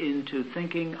over into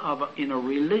thinking of in a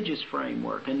religious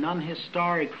framework, a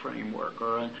non-historic framework,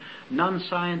 or a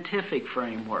non-scientific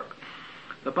framework.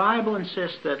 The Bible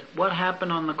insists that what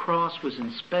happened on the cross was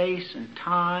in space, in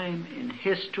time, in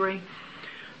history.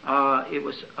 It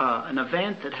was an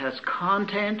event that has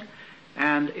content,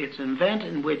 and it's an event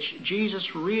in which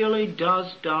Jesus really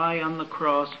does die on the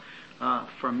cross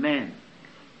for men.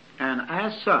 And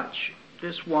as such,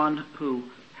 this one who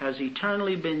has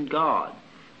eternally been God,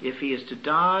 if he is to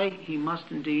die, he must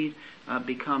indeed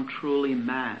become truly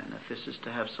man, if this is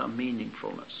to have some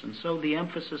meaningfulness. And so the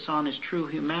emphasis on his true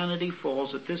humanity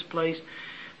falls at this place.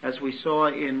 As we saw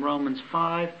in Romans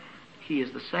 5, he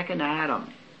is the second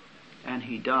Adam, and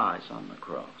he dies on the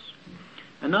cross.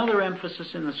 Another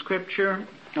emphasis in the Scripture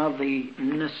of the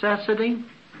necessity,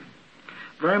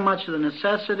 very much the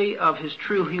necessity of his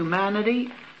true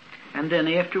humanity, and then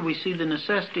after we see the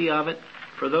necessity of it,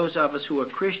 for those of us who are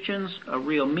Christians, a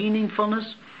real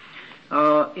meaningfulness.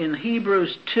 In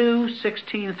Hebrews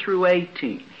 2:16 through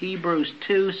 18. Hebrews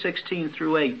 2:16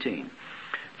 through 18.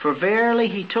 For verily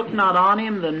he took not on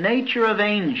him the nature of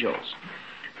angels,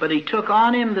 but he took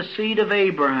on him the seed of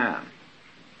Abraham.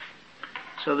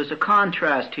 So there's a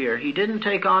contrast here. He didn't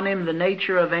take on him the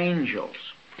nature of angels,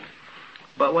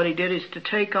 but what he did is to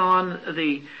take on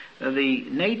the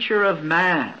nature of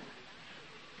man.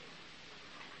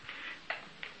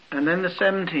 And then the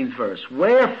 17th verse.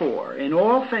 Wherefore, in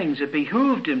all things it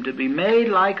behooved him to be made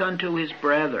like unto his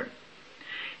brethren,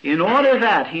 in order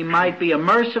that he might be a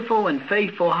merciful and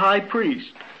faithful high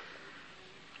priest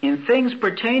in things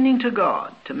pertaining to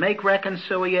God, to make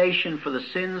reconciliation for the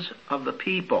sins of the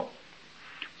people.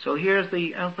 So here's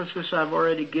the emphasis I've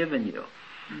already given you.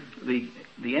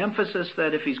 The emphasis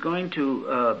that if he's going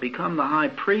to become the high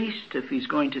priest, if he's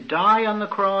going to die on the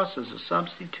cross as a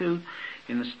substitute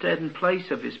in the stead and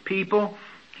place of his people,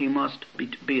 he must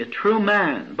be a true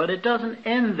man. But it doesn't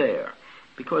end there,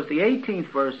 because the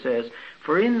 18th verse says,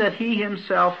 For in that he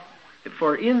himself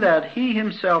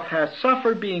has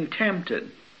suffered being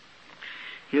tempted,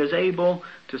 he is able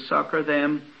to succor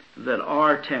them that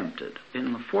are tempted.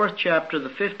 In the 4th chapter, the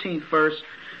 15th verse,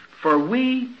 For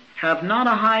we have not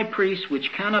a high priest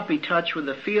which cannot be touched with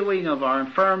the feeling of our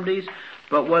infirmities,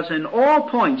 but was in all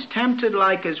points tempted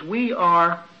like as we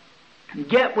are,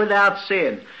 yet without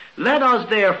sin. Let us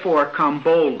therefore come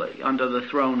boldly under the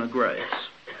throne of grace.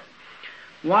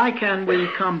 Why can we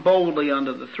come boldly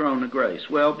under the throne of grace?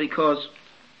 Well, because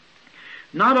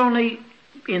not only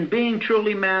in being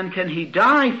truly man can he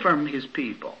die from his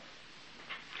people,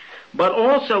 but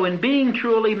also in being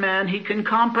truly man he can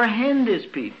comprehend his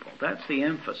people. That's the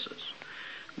emphasis.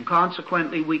 And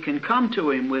consequently we can come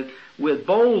to him with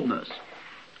boldness.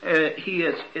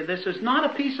 This is not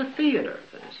a piece of theater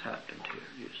that has happened here,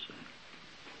 you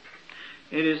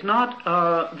see. It is not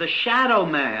the shadow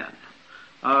man,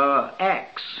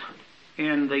 X,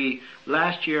 in the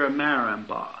last year of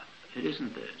Marambad. It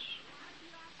isn't this.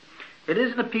 It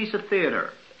isn't a piece of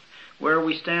theater where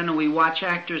we stand and we watch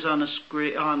actors on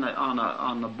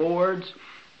the boards,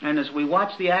 and as we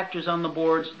watch the actors on the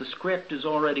boards, the script is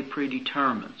already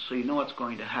predetermined, so you know what's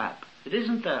going to happen. It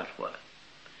isn't that way.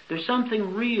 There's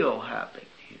something real happening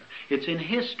here. It's in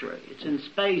history. It's in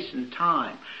space and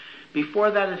time.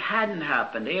 Before that it hadn't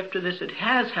happened. After this it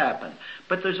has happened.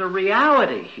 But there's a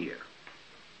reality here.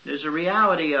 There's a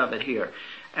reality of it here.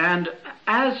 And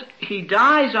as he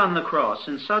dies on the cross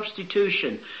in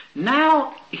substitution,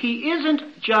 now he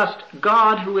isn't just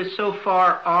God who is so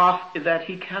far off that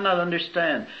he cannot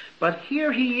understand. But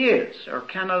here he is, or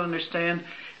cannot understand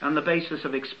on the basis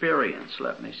of experience,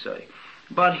 let me say.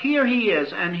 But here he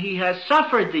is, and he has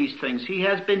suffered these things. He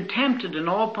has been tempted in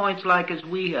all points like as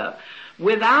we have,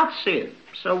 without sin.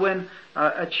 So when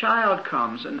a child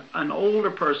comes, and an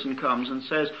older person comes and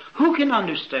says, who can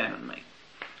understand me?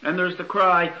 And there's the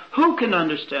cry, who can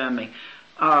understand me?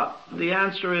 The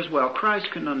answer is, well,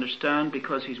 Christ can understand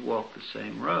because he's walked the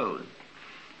same road.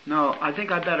 No, I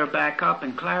think I better back up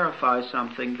and clarify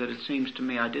something that it seems to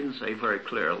me I didn't say very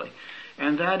clearly.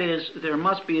 And that is, there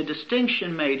must be a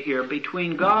distinction made here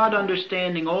between God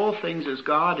understanding all things as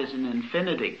God is in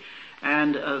infinity,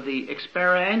 and the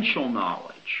experiential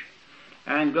knowledge.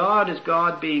 And God is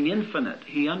God being infinite.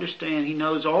 He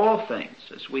knows all things,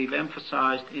 as we've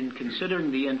emphasized in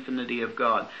considering the infinity of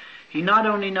God. He not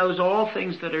only knows all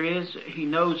things that there is, he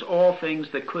knows all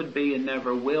things that could be and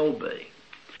never will be.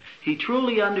 He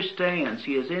truly understands.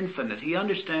 He is infinite. He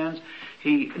understands.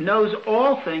 He knows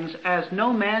all things as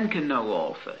no man can know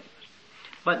all things.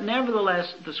 But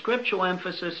nevertheless, the scriptural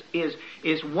emphasis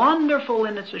is wonderful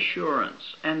in its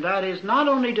assurance. And that is, not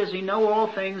only does he know all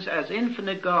things as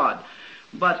infinite God,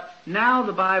 but now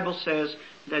the Bible says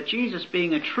that Jesus,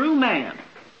 being a true man,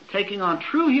 taking on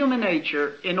true human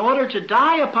nature, in order to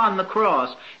die upon the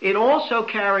cross, it also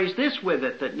carries this with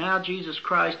it, that now Jesus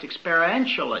Christ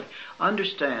experientially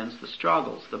understands the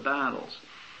struggles, the battles,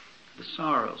 the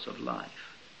sorrows of life.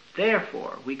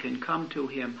 Therefore, we can come to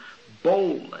him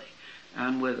boldly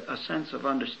and with a sense of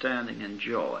understanding and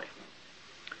joy.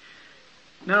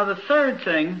 Now, the third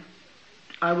thing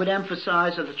I would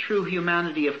emphasize of the true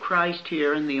humanity of Christ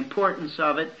here and the importance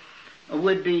of it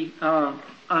would be,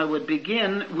 I would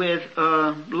begin with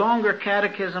Longer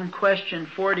Catechism, question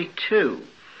 42.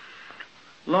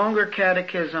 Longer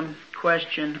Catechism,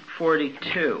 question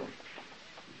 42.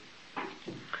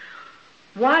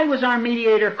 Why was our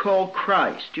mediator called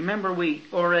Christ? Do you remember we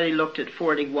already looked at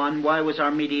 41? Why was our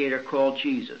mediator called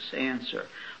Jesus? Answer.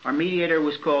 Our mediator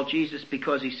was called Jesus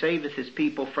because he saveth his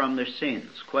people from their sins.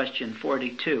 Question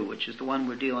 42, which is the one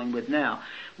we're dealing with now.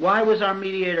 Why was our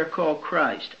mediator called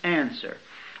Christ? Answer.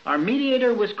 Our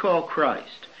mediator was called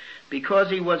Christ because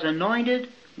he was anointed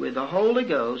with the Holy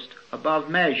Ghost above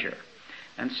measure,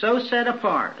 and so set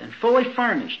apart and fully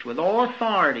furnished with all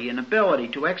authority and ability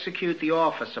to execute the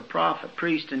office of prophet,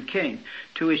 priest, and king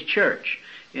to his church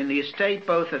in the estate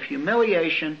both of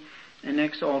humiliation and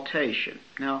exaltation.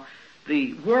 Now,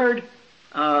 the word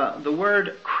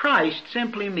Christ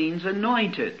simply means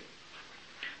anointed.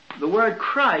 The word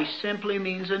Christ simply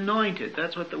means anointed.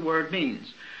 That's what the word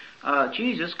means.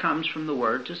 Jesus comes from the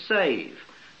word to save.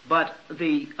 But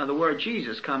the word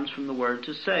Jesus comes from the word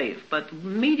to save. But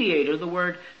mediator, the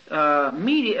word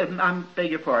I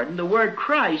beg your pardon, the word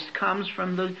Christ comes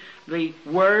from the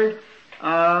word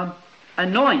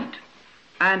anoint.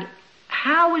 And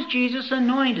how was Jesus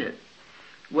anointed?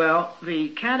 Well, the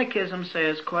Catechism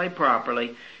says quite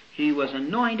properly, he was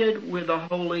anointed with the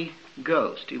Holy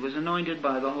Ghost. He was anointed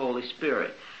by the Holy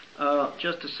Spirit.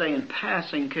 Just to say in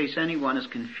passing, in case anyone is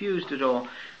confused at all,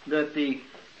 that the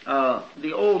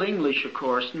Old English, of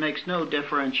course, makes no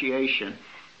differentiation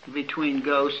between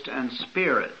ghost and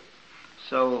spirit.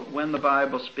 So when the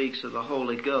Bible speaks of the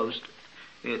Holy Ghost,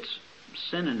 it's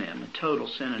synonym, a total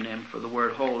synonym for the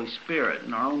word Holy Spirit.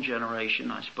 In our own generation,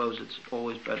 I suppose it's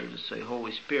always better to say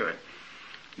Holy Spirit.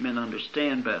 Men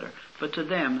understand better. But to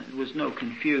them, it was no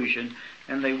confusion,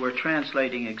 and they were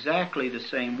translating exactly the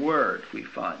same word, we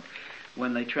find,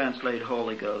 when they translate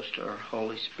Holy Ghost or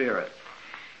Holy Spirit.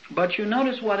 But you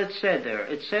notice what it said there.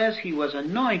 It says he was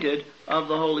anointed of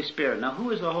the Holy Spirit. Now,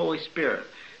 who is the Holy Spirit?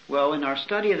 Well, in our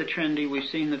study of the Trinity, we've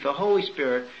seen that the Holy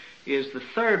Spirit is the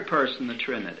third person of the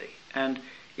Trinity. And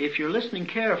if you're listening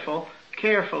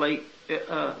carefully,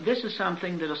 this is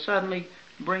something that will suddenly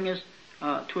bring us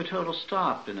to a total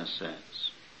stop, in a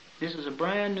sense. This is a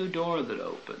brand new door that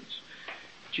opens.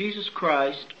 Jesus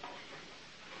Christ,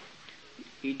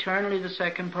 eternally the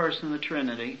second person of the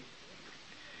Trinity,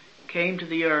 came to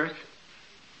the earth,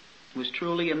 was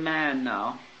truly a man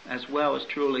now, as well as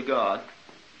truly God.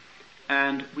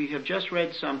 And we have just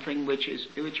read something which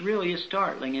really is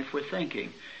startling if we're thinking.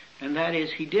 And that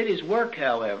is, he did his work,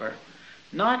 however,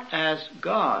 not as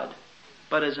God,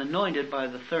 but as anointed by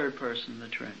the third person of the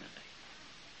Trinity.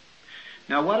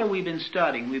 Now, what have we been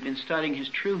studying? We've been studying his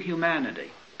true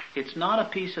humanity. It's not a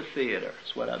piece of theater,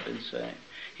 is what I've been saying.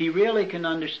 He really can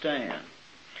understand.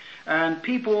 And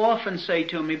people often say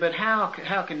to me, but how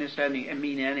can this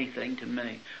mean anything to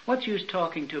me? What's use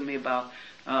talking to me about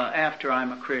after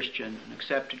I'm a Christian and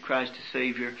accepted Christ as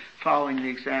Savior, following the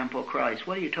example of Christ?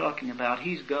 What are you talking about?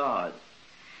 He's God.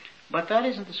 But that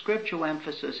isn't the scriptural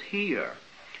emphasis here.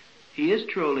 He is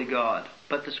truly God.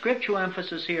 But the scriptural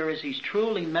emphasis here is he's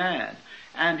truly man.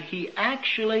 And he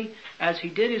actually, as he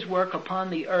did his work upon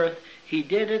the earth, he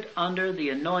did it under the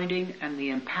anointing and the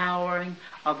empowering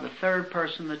of the third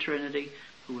person of the Trinity,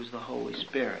 who is the Holy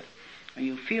Spirit. And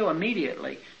you feel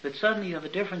immediately that suddenly you have a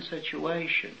different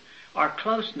situation. Our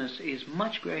closeness is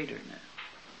much greater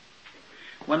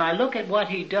now. When I look at what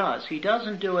he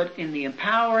doesn't do it in the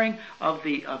empowering of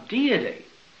deity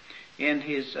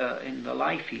in the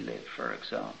life he lived, for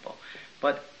example.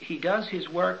 But he does his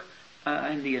work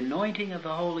in the anointing of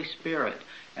the Holy Spirit.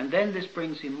 And then this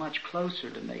brings him much closer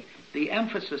to me. The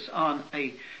emphasis on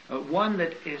one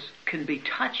that can be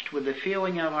touched with the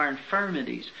feeling of our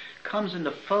infirmities comes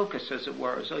into focus, as it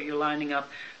were, as though you're lining up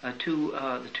the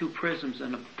two prisms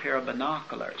in a pair of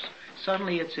binoculars.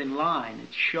 Suddenly it's in line,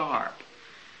 it's sharp.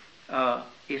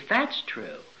 If that's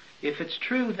true, if it's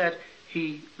true that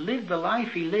he lived the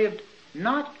life he lived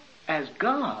not as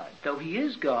God, though he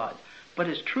is God, but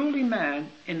as truly man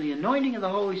in the anointing of the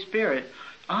Holy Spirit,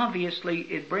 obviously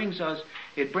it brings the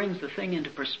thing into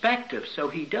perspective, so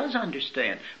he does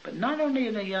understand. But not only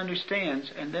that he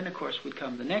understands, and then of course would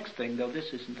come the next thing, though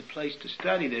this isn't the place to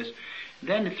study this,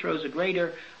 then it throws a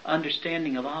greater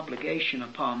understanding of obligation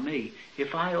upon me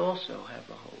if I also have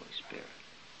the Holy Spirit.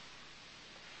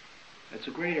 It's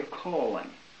a greater calling.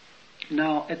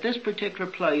 Now, at this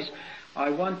particular place, I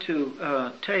want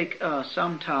to take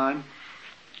some time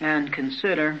and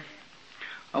consider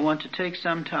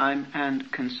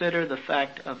the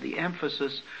fact of the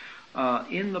emphasis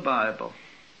in the Bible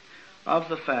of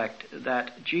the fact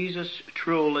that Jesus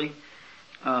truly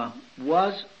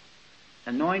was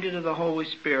anointed of the Holy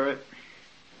Spirit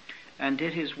and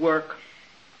did his work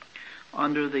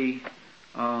under the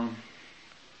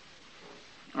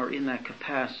or in that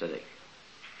capacity.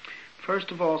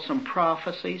 First of all, some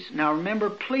prophecies. Now remember,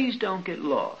 please don't get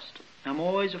lost. I'm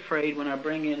always afraid when I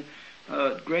bring in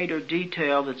greater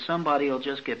detail that somebody will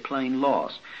just get plain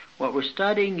lost. What we're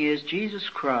studying is Jesus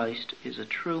Christ is a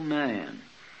true man.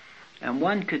 And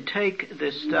one could take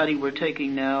this study we're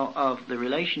taking now of the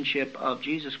relationship of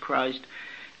Jesus Christ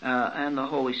and the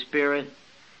Holy Spirit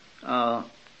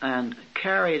and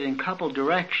carry it in a couple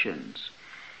directions.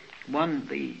 One,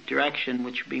 the direction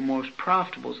which would be most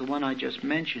profitable is the one I just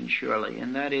mentioned, surely,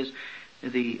 and that is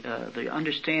the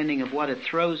understanding of what it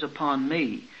throws upon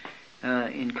me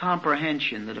in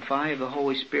comprehension, that if I have the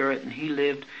Holy Spirit and he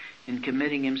lived in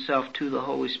committing himself to the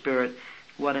Holy Spirit,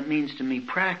 what it means to me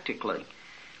practically.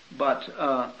 But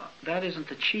that isn't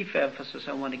the chief emphasis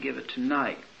I want to give it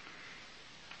tonight.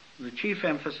 The chief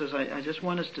emphasis, I just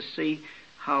want us to see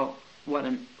how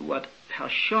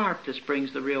sharp this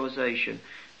brings the realization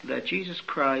that Jesus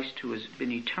Christ, who has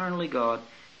been eternally God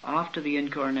after the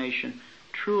incarnation,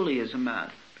 truly is a man.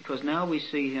 Because now we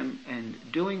see him and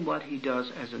doing what he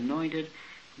does as anointed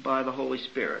by the Holy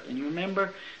Spirit. And you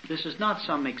remember, this is not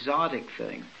some exotic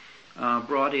thing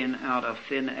brought in out of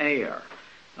thin air.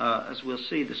 As we'll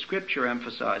see, the Scripture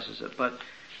emphasizes it. But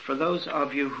for those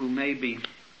of you who may be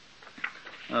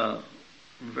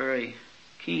very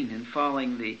keen in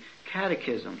following the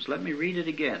catechisms, let me read it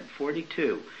again.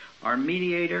 42. Our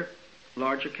mediator,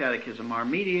 larger catechism, our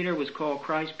mediator was called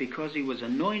Christ because he was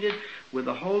anointed with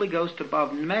the Holy Ghost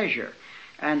above measure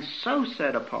and so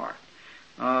set apart.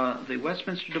 The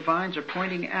Westminster Divines are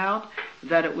pointing out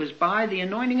that it was by the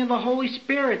anointing of the Holy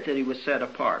Spirit that he was set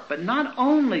apart, but not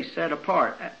only set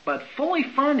apart, but fully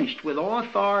furnished with all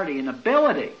authority and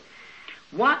ability.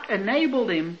 What enabled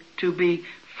him to be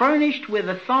furnished with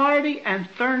authority and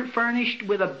furnished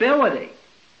with ability?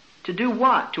 To do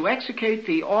what? To execute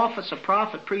the office of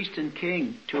prophet, priest, and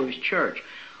king to his church.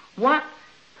 What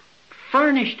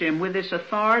furnished him with this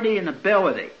authority and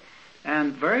ability?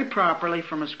 And very properly,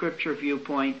 from a Scripture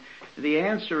viewpoint, the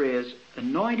answer is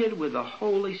anointed with the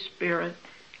Holy Spirit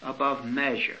above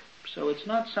measure. So it's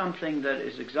not something that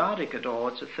is exotic at all.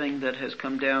 It's a thing that has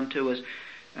come down to us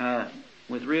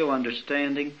with real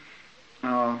understanding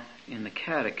in the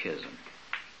Catechism.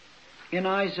 In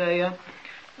Isaiah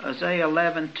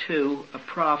 11:2, a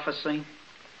prophecy.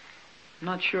 I'm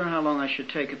not sure how long I should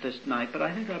take it this night, but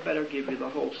I think I better give you the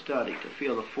whole study to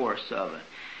feel the force of it.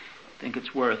 I think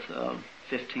it's worth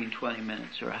 15, 20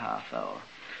 minutes or a half hour.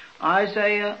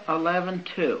 Isaiah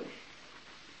 11:2.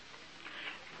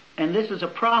 And this is a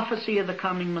prophecy of the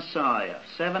coming Messiah,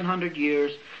 700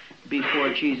 years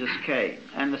before Jesus came.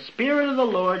 And the Spirit of the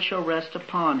Lord shall rest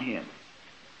upon him.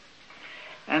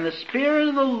 And the Spirit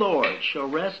of the Lord shall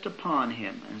rest upon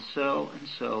him, and so, and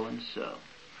so, and so.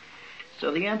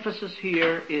 So the emphasis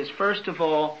here is, first of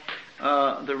all,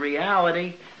 the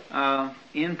reality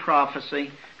in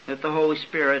prophecy that the Holy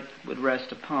Spirit would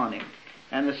rest upon him.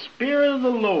 And the Spirit of the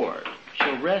Lord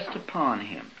shall rest upon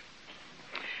him.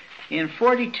 In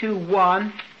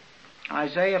 42:1,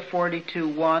 Isaiah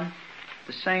 42:1,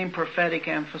 the same prophetic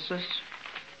emphasis.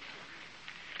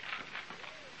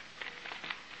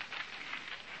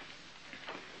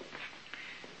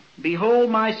 Behold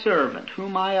my servant,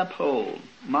 whom I uphold,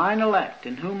 mine elect,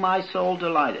 in whom my soul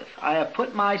delighteth. I have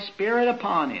put my Spirit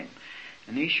upon him,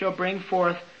 and he shall bring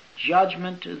forth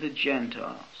judgment to the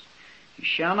Gentiles. He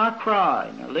shall not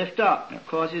cry, nor lift up, nor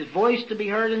cause his voice to be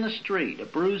heard in the street. A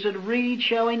bruised reed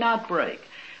shall he not break,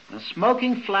 and a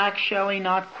smoking flax shall he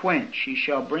not quench. He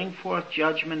shall bring forth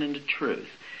judgment and truth.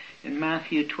 In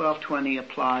Matthew 12:20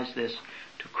 applies this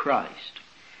to Christ.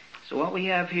 So what we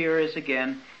have here is,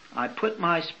 again, I put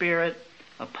my Spirit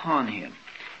upon him.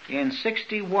 In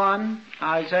 61,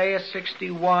 Isaiah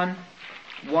 61,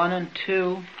 1 and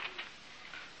 2,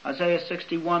 Isaiah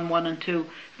 61, 1 and 2,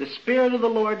 the Spirit of the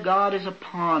Lord God is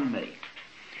upon me.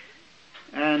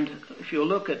 And if you'll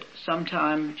look at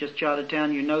sometime, just jot it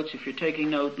down in your notes if you're taking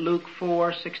note, Luke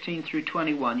 4:16 through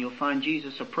 21, you'll find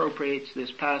Jesus appropriates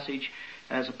this passage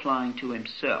as applying to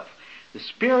himself. The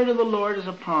Spirit of the Lord is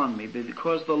upon me,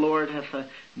 because the Lord hath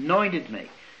anointed me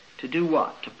to do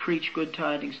what? To preach good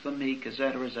tidings to the meek,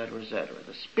 etc., etc., etc.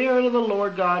 The Spirit of the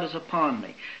Lord God is upon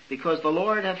me, because the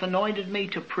Lord hath anointed me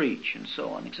to preach, and so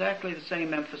on. Exactly the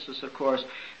same emphasis, of course,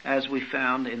 as we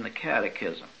found in the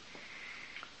Catechism.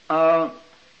 Now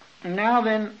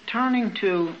then, turning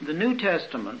to the New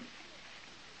Testament,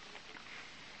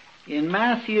 in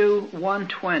Matthew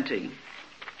 1:20,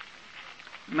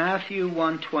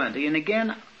 and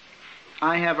again,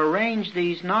 I have arranged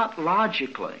these not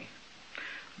logically,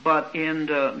 but in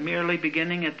merely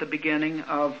beginning at the beginning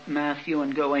of Matthew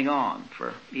and going on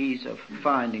for ease of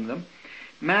finding them.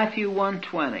 Matthew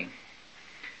 1:20.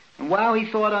 And while he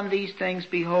thought on these things,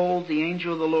 behold, the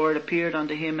angel of the Lord appeared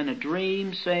unto him in a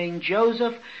dream, saying,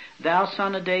 Joseph, thou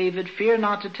son of David, fear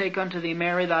not to take unto thee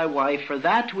Mary thy wife, for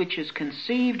that which is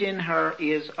conceived in her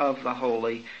is of the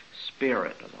Holy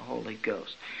Spirit, of the Holy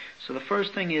Ghost. So the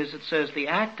first thing is, it says the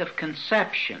act of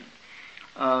conception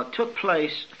took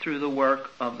place through the work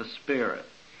of the Spirit.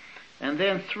 And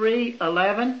then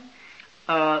 3:11,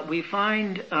 we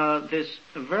find this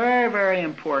very, very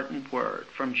important word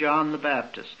from John the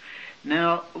Baptist.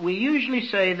 Now, we usually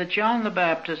say that John the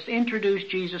Baptist introduced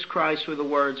Jesus Christ with the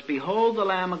words, Behold the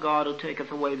Lamb of God who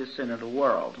taketh away the sin of the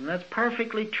world. And that's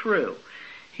perfectly true.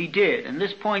 He did. And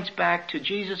this points back to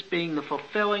Jesus being the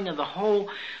fulfilling of the whole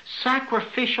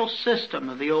sacrificial system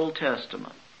of the Old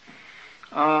Testament.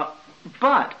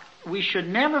 But we should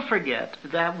never forget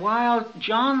that while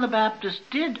John the Baptist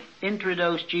did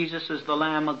introduce Jesus as the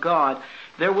Lamb of God,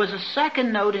 there was a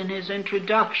second note in his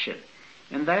introduction,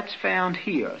 and that's found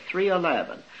here,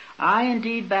 3:11. I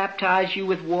indeed baptize you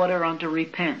with water unto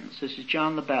repentance. This is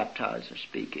John the Baptizer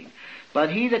speaking.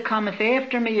 But he that cometh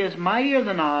after me is mightier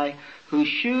than I, whose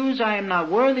shoes I am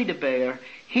not worthy to bear.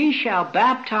 He shall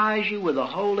baptize you with the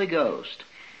Holy Ghost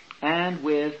and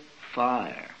with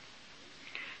fire.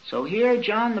 So here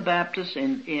John the Baptist,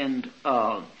 in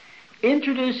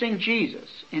introducing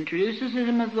Jesus, introduces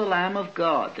him as the Lamb of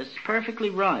God. That's perfectly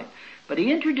right. But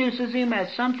he introduces him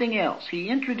as something else. He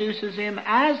introduces him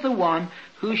as the one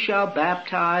who shall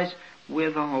baptize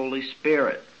with the Holy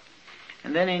Spirit.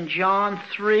 And then in John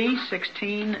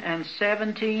 3:16 and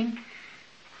 17,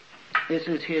 this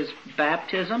is his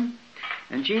baptism.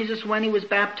 And Jesus, when he was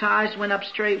baptized, went up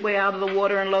straightway out of the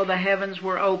water, and lo, the heavens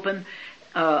were open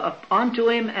unto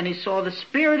him, and he saw the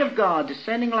Spirit of God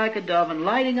descending like a dove and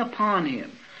lighting upon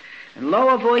him. And lo,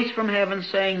 a voice from heaven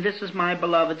saying, This is my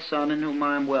beloved Son, in whom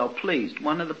I am well pleased.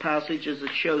 One of the passages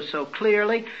that shows so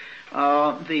clearly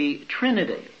the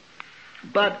Trinity.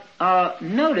 But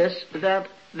notice that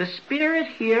the Spirit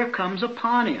here comes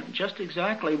upon him, just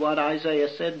exactly what Isaiah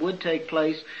said would take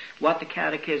place, what the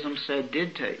Catechism said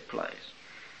did take place.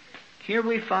 Here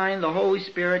we find the Holy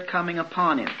Spirit coming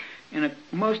upon him. And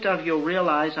most of you will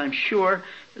realize, I'm sure,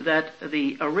 that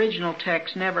the original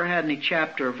text never had any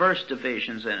chapter or verse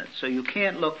divisions in it. So you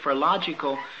can't look for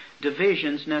logical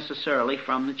divisions necessarily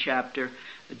from the chapter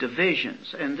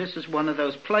divisions. And this is one of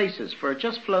those places, for it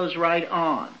just flows right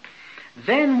on.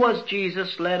 Then was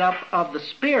Jesus led up of the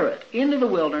Spirit into the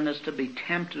wilderness to be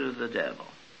tempted of the devil.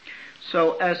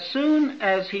 So as soon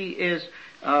as he is,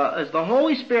 as the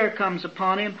Holy Spirit comes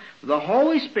upon him, the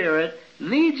Holy Spirit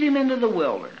leads him into the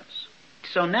wilderness.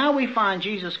 So now we find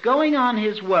Jesus going on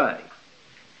his way.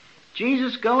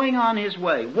 Jesus going on his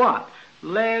way. What?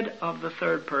 Led of the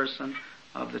third person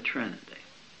of the Trinity.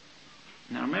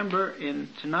 Now remember, in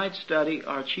tonight's study,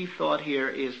 our chief thought here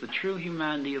is the true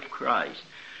humanity of Christ.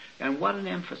 And what an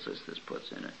emphasis this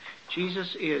puts in it.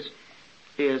 Jesus is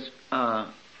the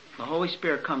Holy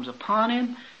Spirit comes upon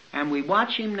him, and we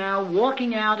watch him now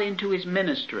walking out into his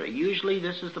ministry. Usually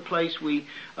this is the place we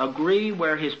agree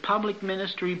where his public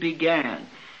ministry began.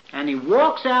 And he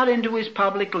walks out into his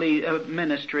public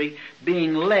ministry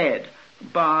being led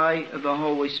by the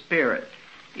Holy Spirit.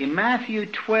 In Matthew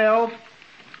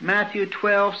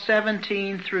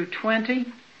 12:17 through 20,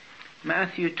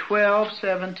 Matthew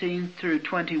 12:17 through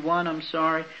 21,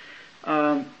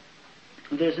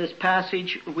 there's this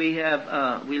passage we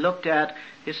looked at.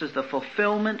 This is the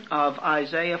fulfillment of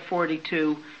Isaiah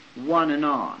 42:1 and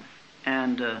on.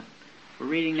 And we're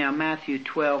reading now Matthew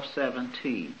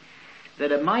 12:17.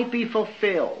 That it might be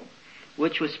fulfilled,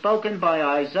 which was spoken by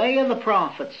Isaiah the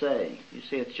prophet, saying, you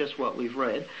see, it's just what we've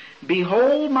read,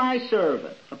 Behold my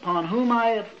servant, upon whom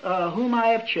I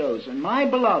have chosen, my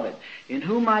beloved, in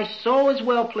whom my soul is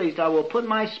well pleased. I will put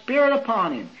my Spirit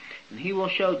upon him, And he will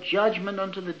show judgment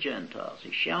unto the Gentiles.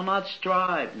 He shall not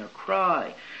strive nor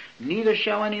cry, neither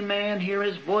shall any man hear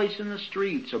his voice in the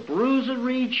streets. A bruised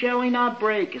reed shall he not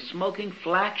break, a smoking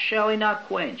flax shall he not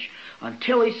quench,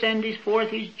 until he send forth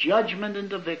his judgment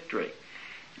into victory.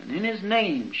 And in his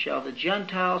name shall the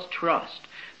Gentiles trust.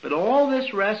 But all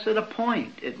this rests at a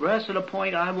point. It rests at a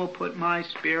point, I will put my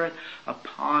Spirit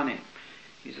upon him.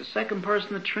 He's the second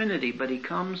person of the Trinity, but he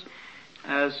comes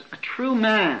as a true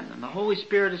man, and the Holy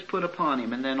Spirit is put upon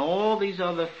him. And then all these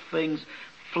other things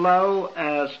flow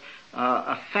as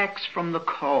effects from the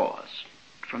cause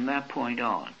from that point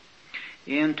on.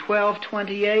 In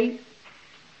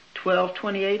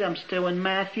 12:28, I'm still in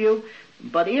Matthew.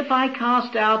 But if I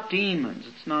cast out demons,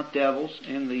 it's not devils.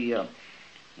 In the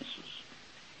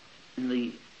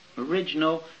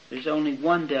original, there's only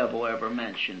one devil ever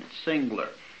mentioned. It's singular.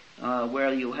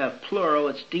 Where you have plural,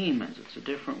 it's demons. It's a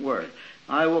different word.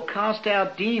 I will cast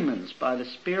out demons by the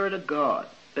Spirit of God.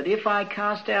 But if I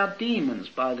cast out demons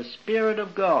by the Spirit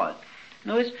of God.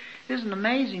 Now, this is an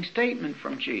amazing statement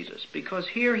from Jesus, because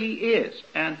here he is,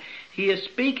 and he is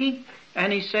speaking,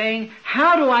 and he's saying,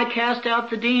 how do I cast out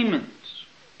the demons?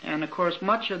 And of course,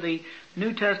 much of the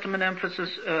New Testament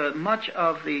emphasis, there's much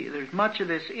of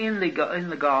this in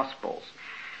the Gospels.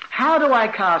 How do I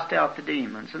cast out the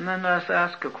demons? And then let's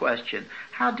ask a question.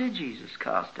 How did Jesus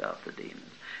cast out the demons?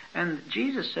 And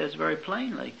Jesus says very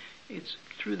plainly, it's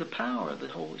through the power of the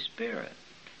Holy Spirit.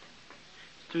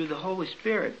 It's through the Holy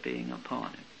Spirit being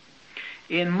upon him.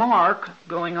 In Mark,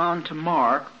 going on to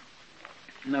Mark,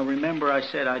 now remember I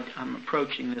said I'm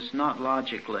approaching this not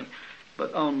logically,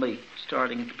 but only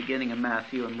starting at the beginning of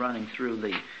Matthew and running through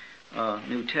the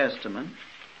New Testament.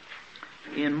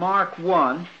 In Mark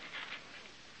 1,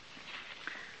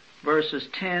 verses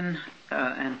 10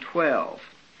 and 12.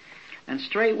 And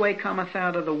straightway cometh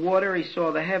out of the water, he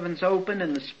saw the heavens opened,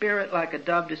 and the Spirit like a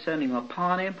dove descending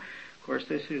upon him. Of course,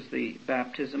 this is the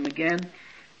baptism again.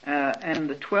 And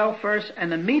the 12th verse,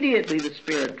 and immediately the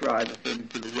Spirit driveth him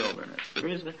to the wilderness. There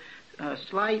is a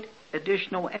slight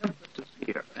additional emphasis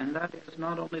here, and that is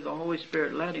not only the Holy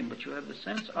Spirit led him, but you have the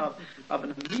sense of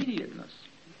an immediateness.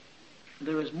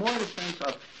 There is more the sense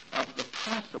of the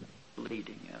possible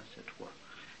leading, as it were.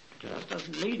 Just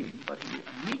doesn't lead him, but he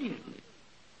immediately.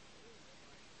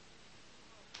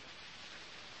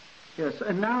 Yes,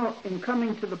 and now in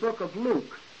coming to the book of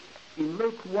Luke, in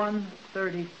Luke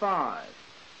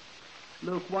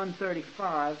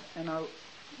 1:35, and I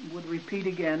would repeat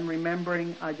again,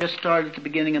 remembering I just started at the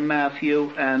beginning of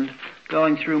Matthew and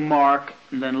going through Mark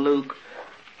and then Luke,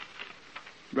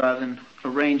 rather than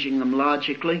arranging them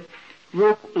logically.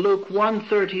 Luke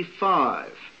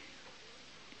 1:35.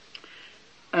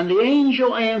 And the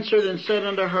angel answered and said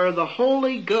unto her, the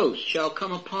Holy Ghost shall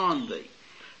come upon thee,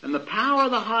 and the power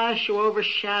of the highest shall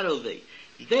overshadow thee.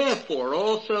 Therefore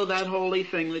also that holy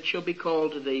thing that shall be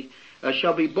called to thee,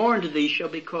 shall be born to thee, shall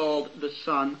be called the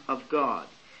Son of God.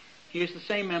 Here's the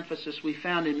same emphasis we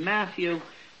found in Matthew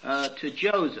to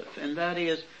Joseph, and that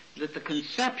is that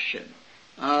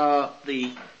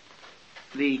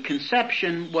the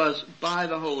conception was by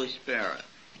the Holy Spirit.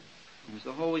 It was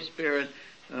the Holy Spirit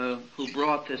who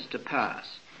brought this to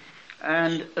pass.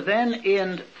 And then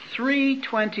in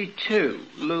 3:22,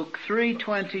 Luke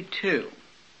 3:22,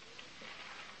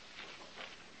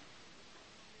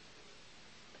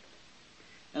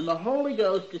 and the Holy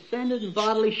Ghost descended in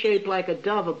bodily shape like a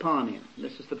dove upon him.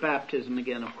 This is the baptism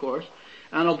again, of course.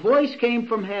 And a voice came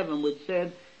from heaven which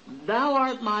said, Thou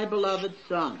art my beloved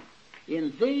Son.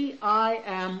 In thee I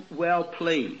am well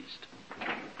pleased.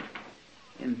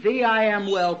 In thee I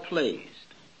am well pleased.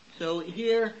 So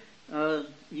here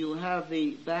you have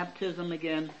the baptism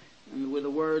again, and with the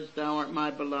words, Thou art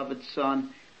my beloved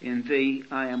Son, in thee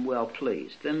I am well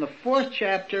pleased. Then the 4th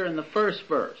chapter and the 1st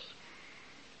verse.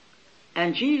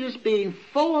 And Jesus, being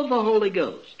full of the Holy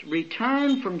Ghost,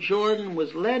 returned from Jordan and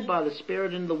was led by the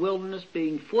Spirit into the wilderness,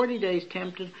 being 40 days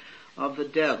tempted of the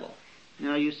devil.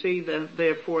 Now you see that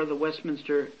therefore the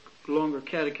Westminster Longer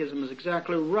Catechism is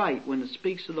exactly right when it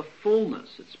speaks of the fullness.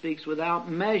 It speaks without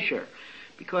measure,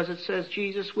 because it says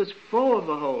Jesus was full of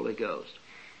the Holy Ghost.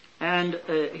 And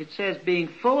it says, being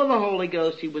full of the Holy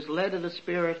Ghost, he was led of the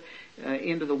Spirit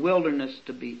into the wilderness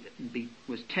to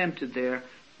was tempted there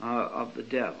of the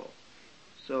devil.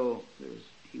 So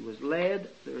he was led.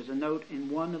 There's a note in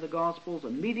one of the Gospels,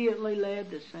 immediately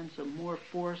led, the sense of more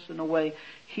force in a way.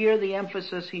 Here the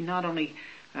emphasis, he not only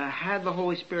had the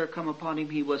Holy Spirit come upon him,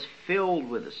 he was filled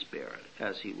with the Spirit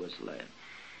as he was led.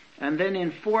 And then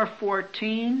in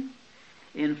 4:14,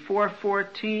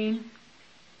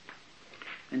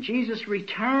 and Jesus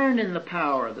returned in the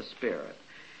power of the Spirit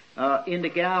into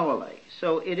Galilee.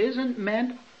 So it isn't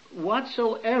meant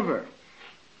whatsoever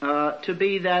to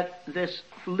be that this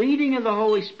leading of the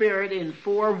Holy Spirit in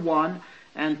 4:1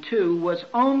 and 2 was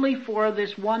only for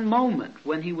this one moment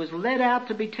when he was led out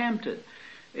to be tempted.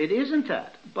 It isn't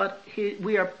that, but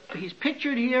he's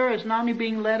pictured here as not only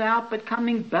being led out, but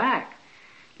coming back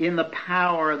in the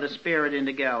power of the Spirit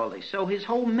into Galilee. So his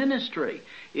whole ministry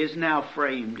is now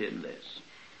framed in this.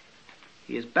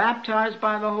 He is baptized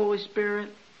by the Holy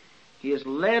Spirit. He is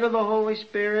led of the Holy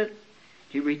Spirit.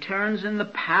 He returns in the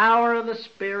power of the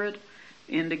Spirit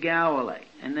into Galilee.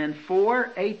 And then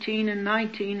 4:18 and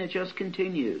 19, it just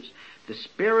continues. The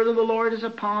Spirit of the Lord is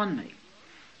upon me.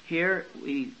 Here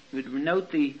we would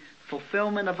note the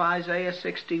fulfillment of Isaiah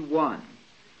 61.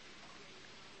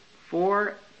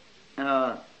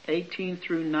 4:18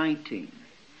 through 19.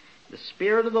 The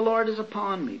Spirit of the Lord is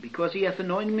upon me, because he hath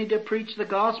anointed me to preach the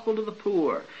gospel to the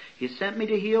poor. He has sent me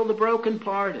to heal the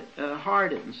broken-hearted,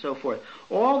 and so forth.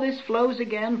 All this flows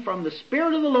again from the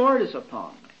Spirit of the Lord is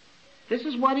upon me. This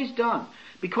is what he's done,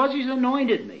 because he's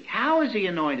anointed me. How has he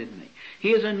anointed me?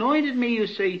 He has anointed me, you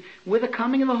see, with the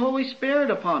coming of the Holy Spirit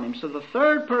upon him. So the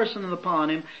third person is upon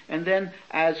him, and then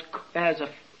as a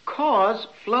cause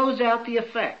flows out the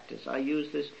effect, as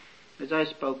I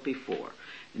spoke before.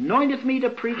 Anointeth me to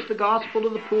preach the gospel to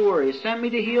the poor. He has sent me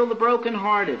to heal the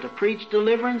brokenhearted, to preach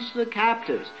deliverance to the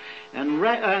captives, and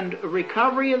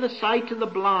recovery of the sight to the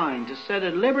blind, to set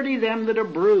at liberty them that are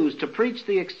bruised, to preach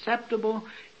the acceptable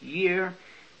year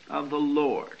of the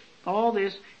Lord. All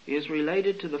this is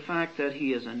related to the fact that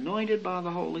he is anointed by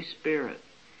the Holy Spirit.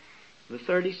 The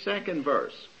 32nd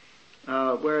verse,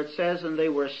 where it says, and they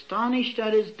were astonished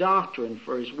at his doctrine,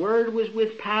 for his word was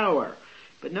with power.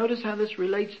 But notice how this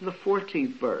relates to the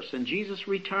 14th verse. And Jesus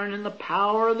returned in the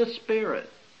power of the Spirit.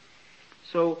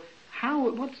 So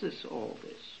what's this, all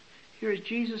this? Here is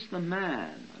Jesus the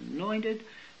man, anointed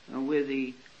with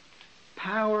the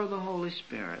power of the Holy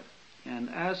Spirit. And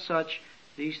as such,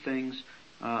 these things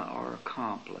are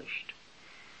accomplished.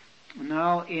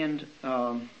 Now I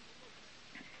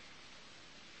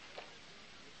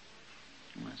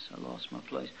lost my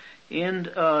place. In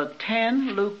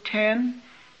Luke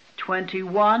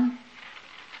 10:21.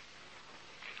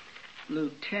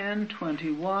 Luke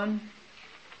 10:21.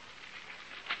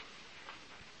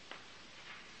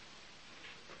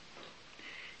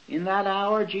 In that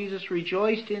hour Jesus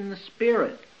rejoiced in the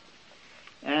Spirit.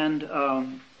 And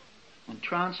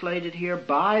translated here,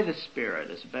 by the Spirit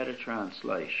is a better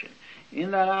translation.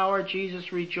 In that hour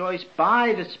Jesus rejoiced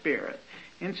by the Spirit.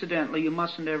 Incidentally, you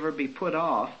mustn't ever be put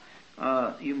off.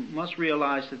 You must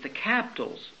realize that the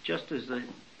capitals, just as the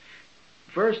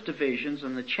verse divisions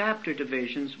and the chapter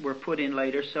divisions were put in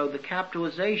later, so the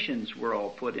capitalizations were all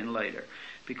put in later.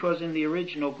 Because in the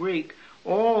original Greek,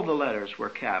 all the letters were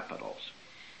capitals.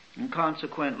 And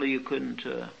consequently, you couldn't,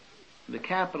 the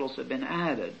capitals have been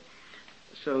added.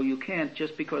 So you can't,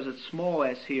 just because it's small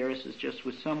s here, this is just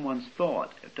with someone's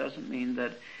thought. It doesn't mean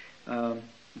that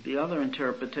the other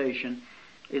interpretation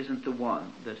isn't the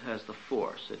one that has the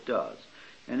force. It does.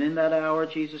 And in that hour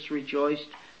Jesus rejoiced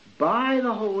by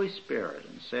the Holy Spirit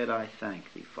and said, I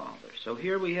thank thee, Father. So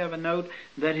here we have a note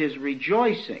that his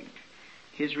rejoicing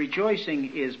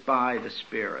is by the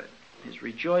Spirit. His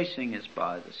rejoicing is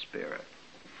by the Spirit.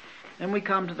 Then we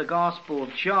come to the Gospel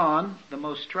of John. The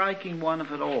most striking one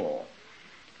of it all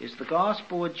is the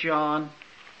Gospel of John,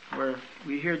 where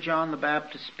we hear John the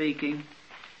Baptist speaking.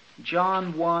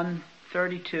 John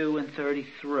 1:32 and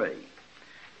 33.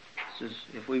 This is,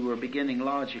 if we were beginning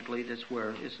logically, this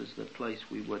is the place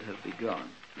we would have begun.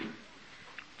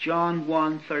 John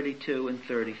 1:32 and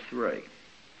 33.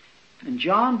 And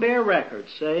John bare record,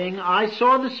 saying, I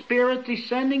saw the Spirit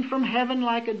descending from heaven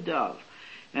like a dove,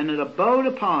 and it abode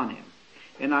upon him.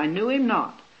 And I knew him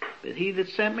not, but he that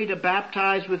sent me to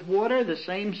baptize with water, the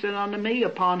same said unto me,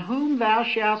 upon whom thou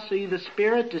shalt see the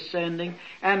Spirit descending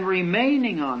and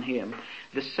remaining on him,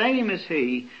 the same is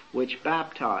he which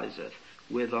baptizeth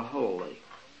with the Holy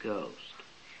Ghost.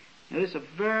 Now, this is a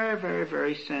very, very,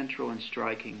 very central and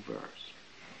striking verse.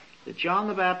 That John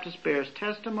the Baptist bears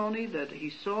testimony that he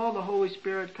saw the Holy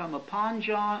Spirit come upon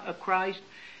Christ,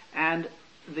 and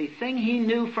the thing he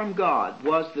knew from God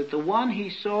was that the one he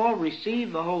saw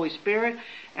receive the Holy Spirit,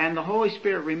 and the Holy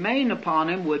Spirit remain upon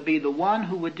him, would be the one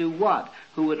who would do what?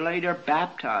 Who would later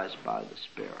baptize by the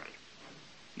Spirit.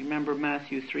 You remember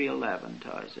Matthew 3:11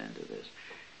 ties into this.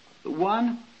 The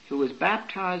one who was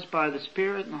baptized by the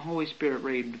Spirit and the Holy Spirit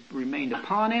remained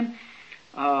upon him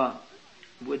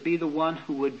would be the one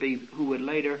who would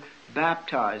later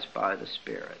baptize by the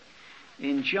Spirit.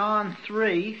 In John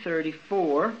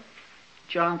 3:34,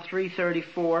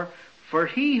 for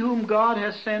he whom God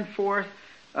has sent forth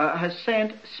has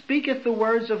sent, speaketh the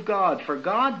words of God, for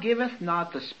God giveth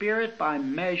not the Spirit by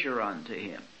measure unto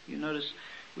him. You notice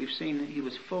we've seen that he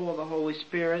was full of the Holy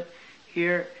Spirit.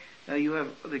 Here you have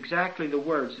exactly the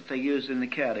words that they use in the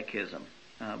Catechism,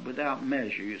 without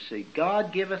measure, you see.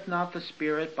 God giveth not the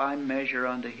Spirit by measure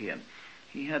unto him.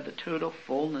 He had the total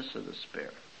fullness of the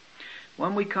Spirit.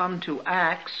 When we come to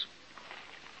Acts,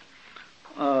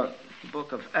 the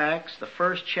book of Acts, the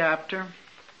 1st chapter,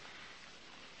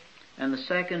 and the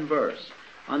 2nd verse,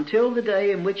 until the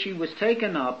day in which he was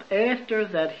taken up, after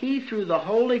that he through the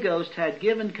Holy Ghost had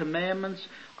given commandments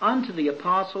unto the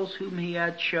apostles whom he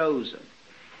had chosen.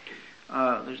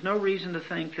 There's no reason to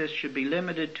think this should be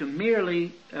limited to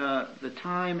merely the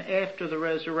time after the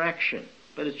resurrection.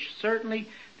 But it's certainly,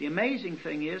 the amazing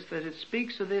thing is that it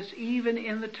speaks of this even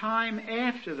in the time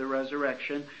after the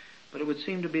resurrection, but it would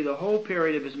seem to be the whole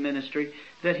period of his ministry,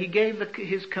 that he gave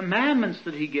his commandments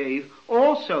that he gave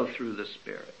also through the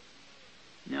Spirit.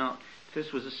 Now, if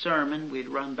this was a sermon, we'd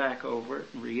run back over it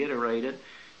and reiterate it.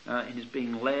 In his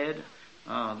being led,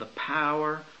 the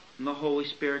power and the Holy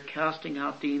Spirit, casting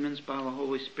out demons by the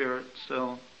Holy Spirit,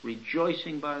 so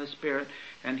rejoicing by the Spirit,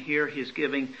 and here he's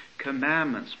giving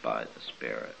commandments by the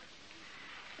Spirit.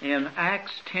 In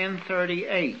Acts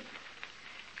 10:38,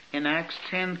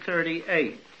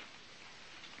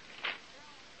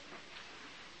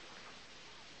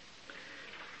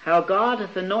 how God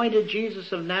hath anointed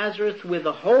Jesus of Nazareth with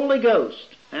the Holy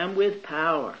Ghost and with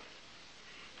power.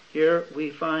 Here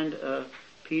we find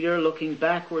Peter looking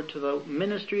backward to the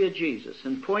ministry of Jesus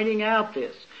and pointing out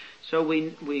this. So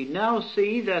we now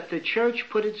see that the church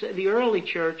the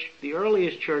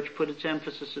earliest church put its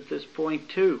emphasis at this point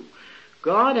too.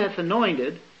 God hath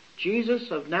anointed Jesus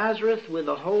of Nazareth with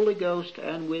the Holy Ghost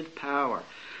and with power.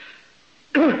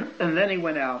 And then he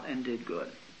went out and did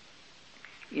good.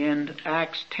 In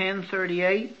Acts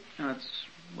 10:38, that's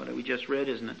what we just read,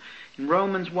 isn't it? In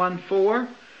Romans 1:4,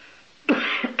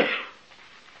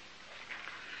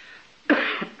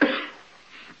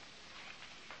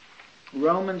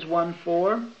 Romans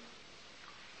 1:4,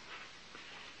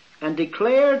 and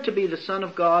declared to be the Son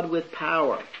of God with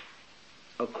power,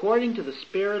 according to the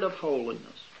Spirit of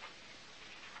holiness.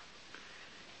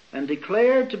 And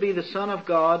declared to be the Son of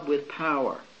God with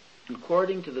power,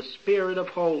 according to the Spirit of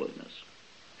holiness.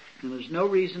 And there's no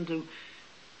reason to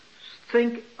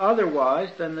think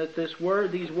otherwise than that these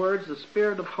words, the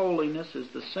Spirit of holiness, is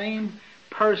the same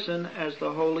person as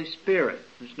the Holy Spirit.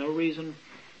 There's no reason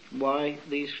why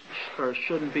these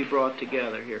shouldn't be brought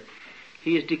together here.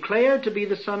 He is declared to be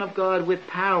the Son of God with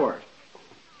power.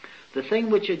 The thing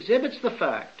which exhibits the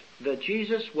fact that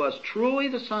Jesus was truly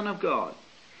the Son of God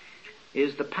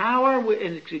is the power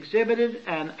it's exhibited,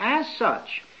 and as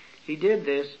such, he did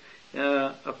this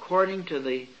according to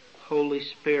the Holy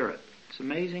Spirit. It's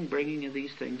amazing bringing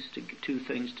these things, two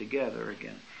things together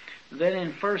again. Then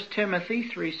in 1 Timothy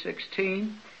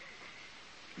 3:16,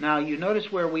 now you notice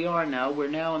where we are now. We're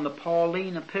now in the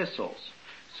Pauline epistles.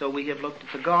 So we have looked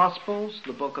at the Gospels,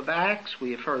 the book of Acts,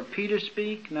 we have heard Peter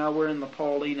speak, now we're in the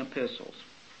Pauline epistles.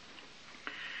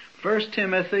 1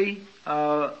 Timothy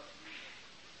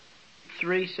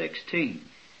 3:16.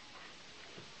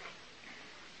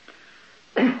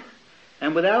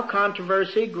 And without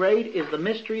controversy, great is the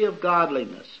mystery of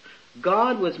godliness.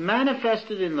 God was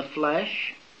manifested in the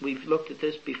flesh. We've looked at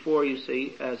this before, you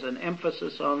see, as an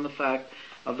emphasis on the fact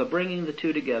of the bringing the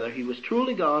two together. He was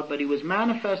truly God, but he was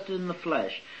manifested in the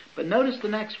flesh. But notice the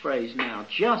next phrase now,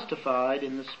 justified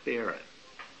in the Spirit.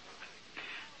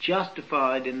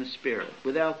 Justified in the Spirit.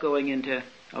 Without going into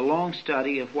a long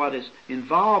study of what is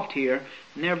involved here,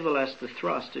 nevertheless the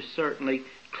thrust is certainly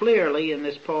clearly in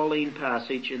this Pauline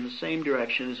passage in the same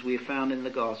direction as we have found in the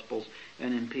Gospels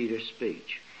and in Peter's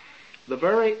speech.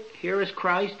 Here is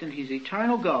Christ, and he's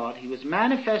eternal God. He was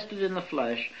manifested in the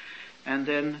flesh, and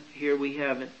then here we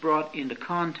have it brought into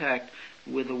contact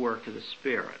with the work of the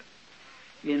Spirit.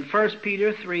 In 1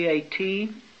 Peter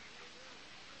 3:18,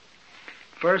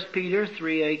 1 Peter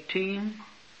 3:18,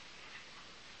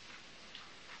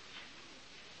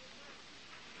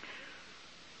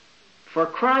 for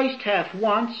Christ hath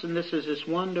once, and this is this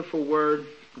wonderful word,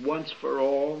 once for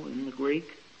all in the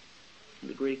Greek.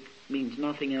 The Greek means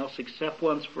nothing else except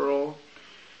once for all.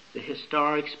 The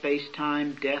historic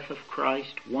space-time death of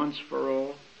Christ, once for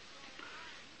all,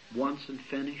 once and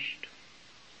finished.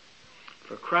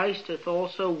 For Christ hath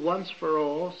also once for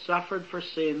all suffered for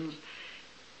sins,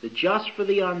 the just for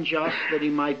the unjust, that he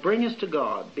might bring us to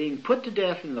God, being put to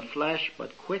death in the flesh,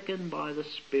 but quickened by the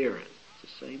Spirit.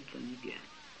 It's the same thing again.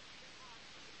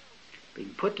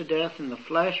 Being put to death in the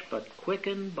flesh, but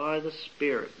quickened by the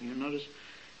Spirit. You notice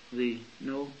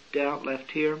no doubt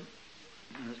left here.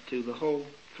 as to the whole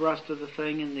thrust of the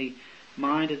thing in the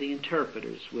mind of the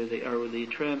interpreters, or the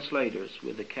translators,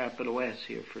 with the capital S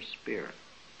here for Spirit.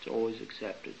 It's always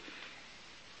accepted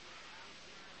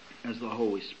as the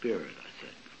Holy Spirit, I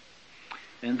think.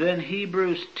 And then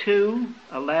Hebrews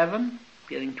 2:11,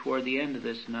 getting toward the end of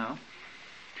this now.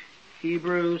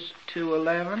 Hebrews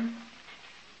 2:11.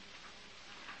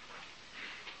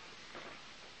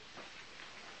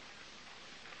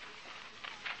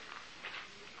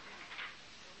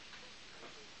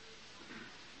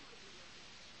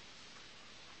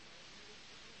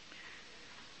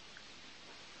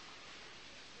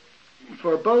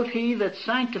 For both he that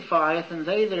sanctifieth and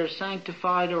they that are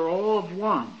sanctified are all of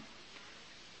one.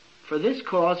 For this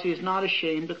cause he is not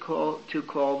ashamed to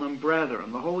call them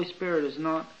brethren. The Holy Spirit is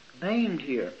not named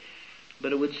here,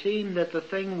 but it would seem that the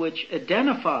thing which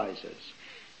identifies us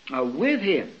with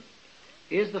him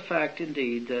is the fact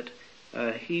indeed that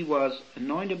he was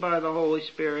anointed by the Holy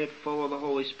Spirit, full of the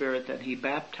Holy Spirit, that he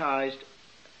baptized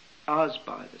us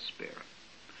by the Spirit.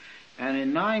 And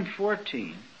in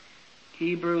 9:14,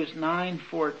 Hebrews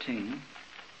 9:14,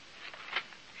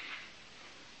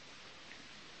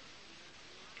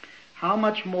 how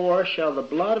much more shall the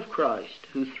blood of Christ,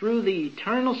 who through the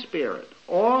eternal Spirit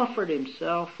offered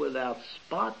himself without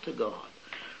spot to God,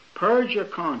 purge your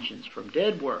conscience from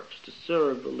dead works to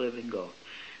serve the living God.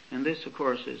 And this, of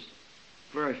course, is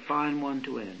a very fine one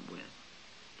to end with.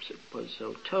 It was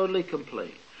so totally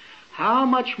complete. How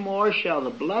much more shall the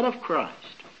blood of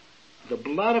Christ,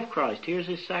 here's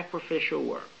his sacrificial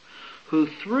work, who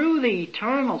through the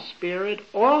eternal Spirit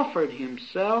offered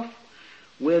himself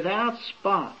without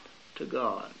spot to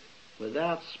God,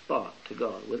 without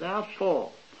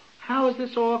fault. How is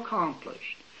this all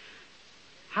accomplished?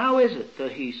 How is it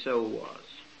that he so was?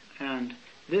 And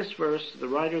this verse, the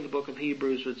writer of the book of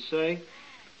Hebrews would say,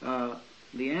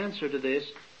 the answer to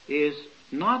this is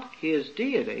not his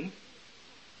deity,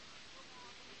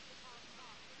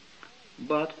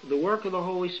 but the work of the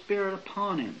Holy Spirit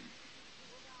upon him.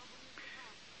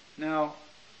 Now,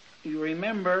 you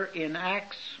remember in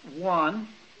Acts 1,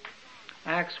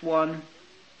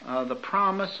 the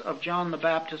promise of John the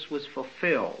Baptist was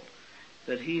fulfilled,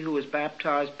 that he who was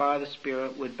baptized by the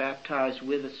Spirit would baptize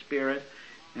with the Spirit.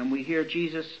 And we hear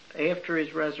Jesus, after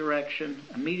his resurrection,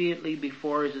 immediately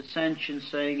before his ascension,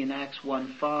 saying in Acts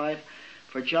 1:5,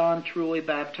 for John truly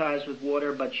baptized with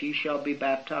water, but ye shall be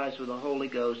baptized with the Holy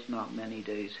Ghost not many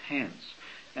days hence.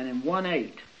 And in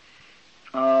 1:8,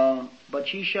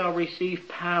 but ye shall receive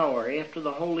power after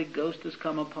the Holy Ghost has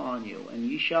come upon you, and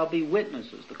ye shall be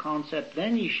witnesses. The concept,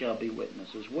 then ye shall be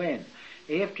witnesses. When?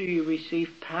 After you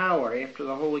receive power, after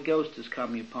the Holy Ghost has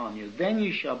come upon you, then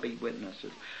you shall be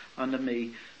witnesses unto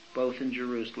me, both in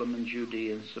Jerusalem and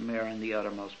Judea and Samaria and the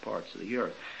uttermost parts of the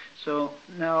earth. So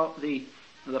now the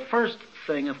first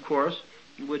thing, of course,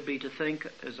 would be to think,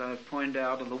 as I've pointed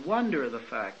out, of the wonder of the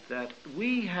fact that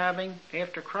we having,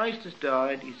 after Christ has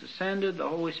died, he's ascended, the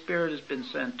Holy Spirit has been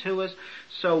sent to us,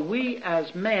 so we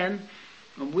as men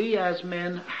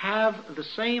have the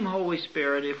same Holy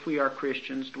Spirit, if we are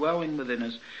Christians, dwelling within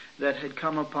us, that had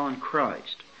come upon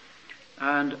Christ.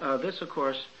 And this, of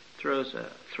course, throws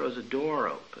a door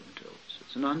open to us.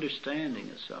 It's an understanding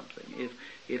of something.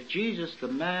 If Jesus, the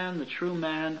man, the true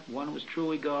man, one who was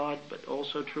truly God, but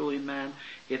also truly man,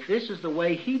 if this is the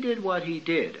way he did what he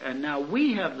did, and now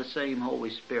we have the same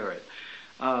Holy Spirit,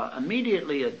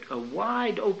 immediately a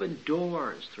wide open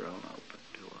door is thrown open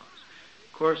to us.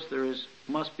 Of course,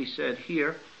 must be said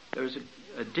here, there's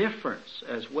a difference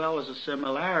as well as a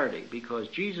similarity, because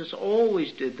Jesus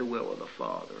always did the will of the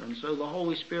Father, and so the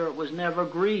Holy Spirit was never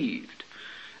grieved,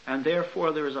 and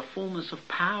therefore there is a fullness of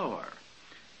power.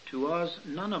 To us,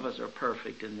 none of us are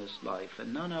perfect in this life,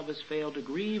 and none of us fail to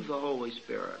grieve the Holy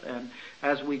Spirit. And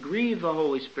as we grieve the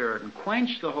Holy Spirit and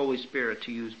quench the Holy Spirit,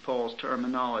 to use Paul's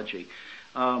terminology,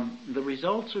 the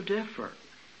results are different.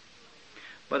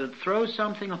 But it throws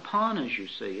something upon us, you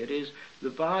see. It is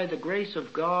by the grace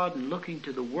of God and looking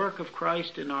to the work of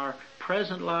Christ in our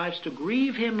present lives to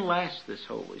grieve him less, this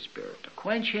Holy Spirit, to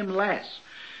quench him less,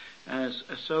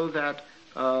 so that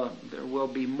there will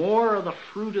be more of the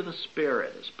fruit of the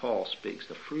Spirit, as Paul speaks.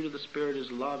 The fruit of the Spirit is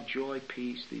love, joy,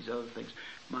 peace. These other things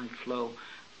might flow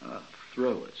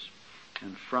through us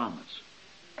and from us.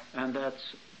 And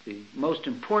that's the most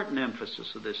important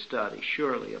emphasis of this study,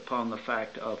 surely, upon the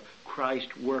fact of Christ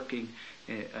working,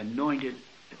 anointed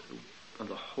of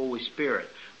the Holy Spirit.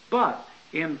 But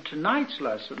in tonight's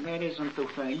lesson, that isn't the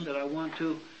thing that I want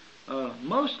to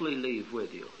mostly leave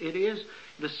with you. It is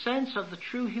the sense of the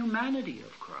true humanity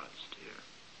of Christ here.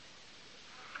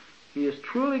 He is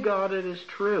truly God, it is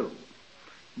true,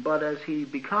 but as he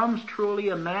becomes truly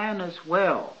a man as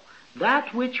well,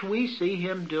 that which we see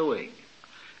him doing,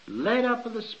 led up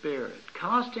of the Spirit,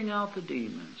 casting out the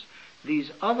demons,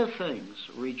 these other things,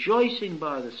 rejoicing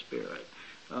by the Spirit,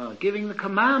 giving the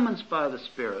commandments by the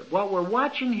Spirit. What we're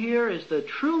watching here is the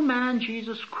true man,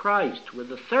 Jesus Christ, with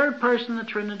the third person of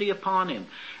the Trinity upon him.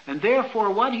 And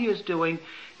therefore what he is doing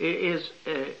is,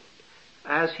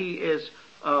 as he is,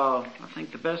 I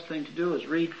think the best thing to do is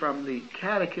read from the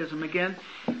Catechism again,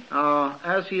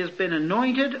 as he has been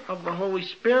anointed of the Holy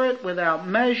Spirit without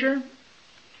measure,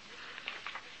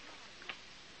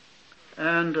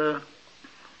 and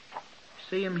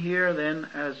see him here then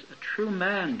as a true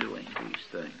man doing these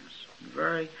things. In a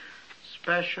very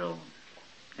special,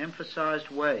 emphasized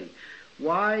way.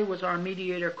 Why was our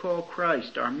mediator called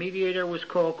Christ? Our mediator was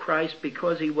called Christ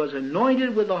because he was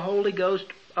anointed with the Holy Ghost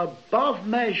above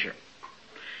measure,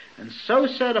 and so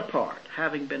set apart,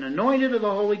 having been anointed of the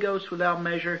Holy Ghost without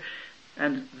measure,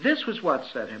 and this was what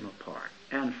set him apart,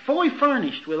 and fully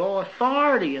furnished with all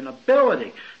authority and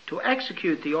ability to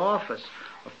execute the office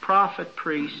of prophet,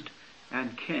 priest,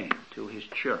 and king to his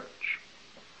church.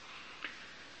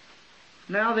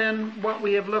 Now then, what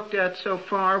we have looked at so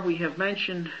far, we have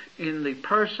mentioned in the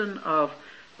person of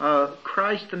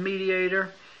Christ the mediator,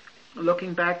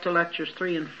 looking back to lectures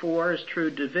 3 and 4, as true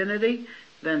divinity.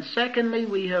 Then secondly,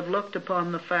 we have looked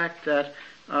upon the fact that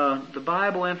the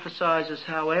Bible emphasizes,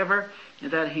 however,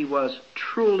 that he was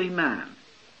truly man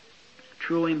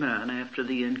after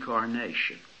the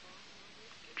incarnation.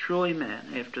 Truly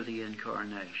man after the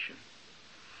incarnation.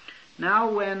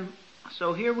 Now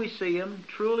so here we see him,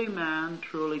 truly man,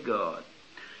 truly God.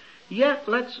 Yet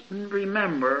let's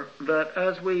remember that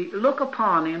as we look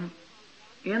upon him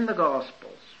in the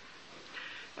Gospels,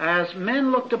 as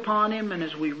men looked upon him and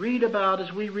as we read about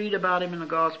him in the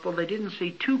Gospel, they didn't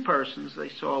see two persons, they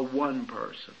saw one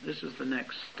person. This is the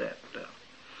next step, though.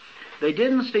 They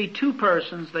didn't see two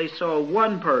persons, they saw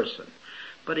one person,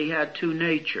 but he had two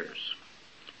natures.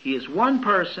 He is one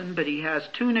person, but he has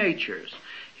two natures.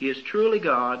 He is truly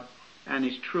God and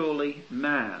is truly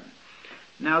man.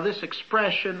 Now this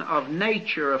expression of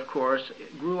nature, of course,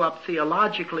 grew up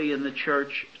theologically in the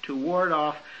church to ward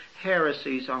off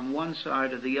heresies on one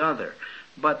side or the other.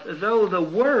 But though the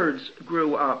words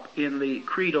grew up in the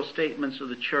creedal statements of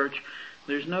the church,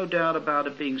 there's no doubt about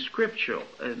it being scriptural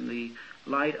in the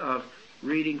light of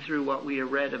reading through what we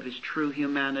have read of his true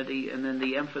humanity and then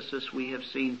the emphasis we have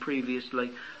seen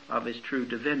previously of his true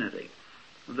divinity.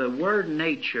 The word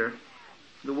nature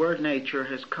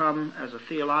has come as a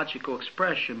theological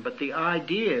expression, but the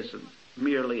idea isn't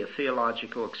merely a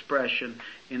theological expression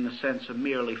in the sense of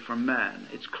merely for man.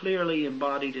 It's clearly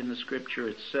embodied in the Scripture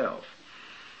itself.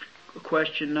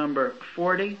 Question number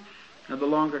 40 of the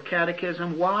longer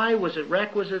catechism: why was it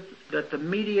requisite that the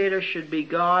mediator should be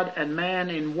God and man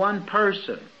in one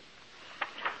person?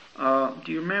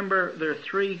 Do you remember there are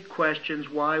three questions?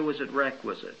 Why was it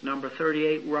requisite? Number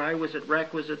 38, why was it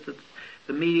requisite that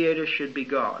the mediator should be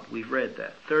God? We've read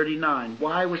that. 39,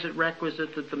 why was it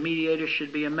requisite that the mediator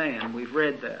should be a man? We've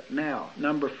read that. Now,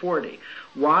 number 40,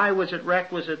 why was it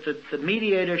requisite that the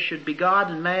mediator should be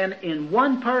God and man in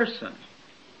one person?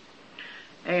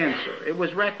 Answer: it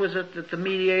was requisite that the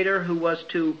mediator who was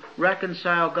to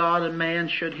reconcile God and man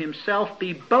should himself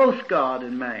be both God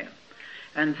and man,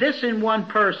 and this in one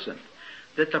person,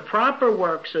 that the proper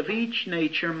works of each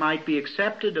nature might be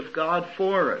accepted of God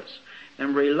for us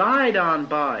and relied on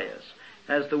by us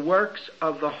as the works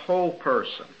of the whole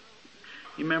person.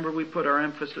 You remember we put our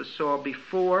emphasis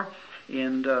before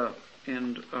in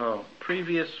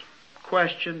previous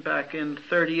question back in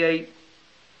 38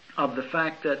 of the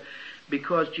fact that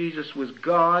because Jesus was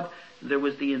God, there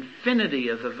was the infinity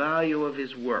of the value of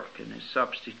his work and his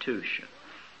substitution.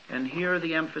 And here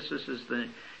the emphasis is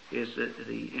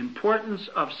the importance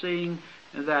of seeing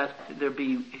that there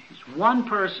be one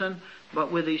person,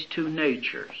 but with these two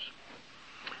natures.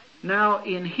 Now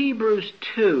in Hebrews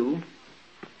 2,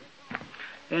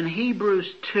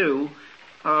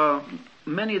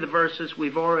 many of the verses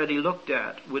we've already looked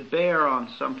at would bear on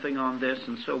something on this,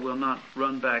 and so we'll not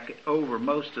run back over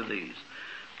most of these.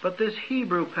 But this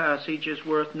Hebrew passage is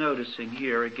worth noticing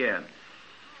here again.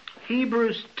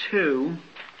 Hebrews 2,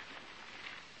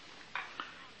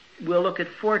 we'll look at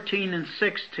 14 and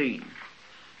 16.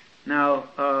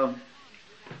 Now,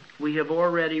 we have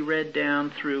already read down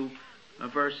through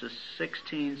verses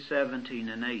 16, 17,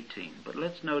 and 18. But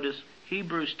let's notice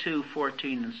Hebrews 2,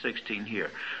 14 and 16 here.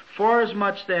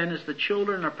 Forasmuch then as the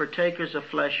children are partakers of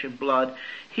flesh and blood,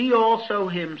 he also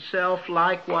himself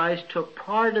likewise took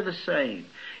part of the same,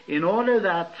 in order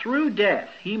that through death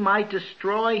he might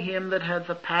destroy him that had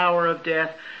the power of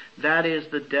death, that is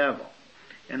the devil.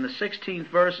 In the 16th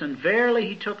verse, and verily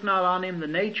he took not on him the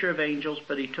nature of angels,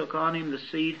 but he took on him the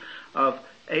seed of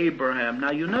Abraham.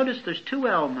 Now you notice there's two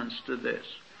elements to this.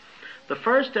 The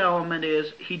first element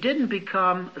is he didn't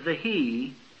become the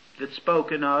he that's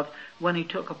spoken of when he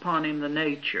took upon him the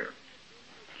nature.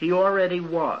 He already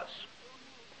was.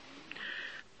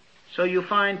 So you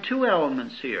find two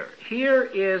elements here. Here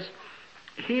is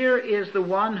the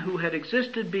one who had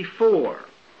existed before.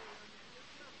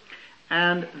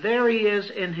 And there he is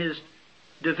in his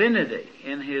divinity,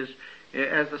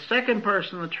 as the second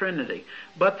person of the Trinity.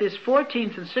 But this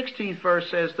 14th and 16th verse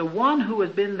says the one who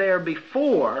had been there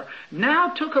before now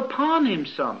took upon him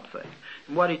something.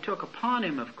 And what he took upon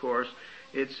him, of course,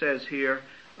 it says here,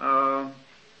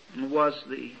 was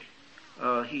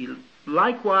he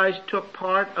likewise took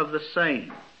part of the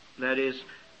same. That is,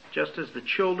 just as the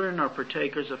children are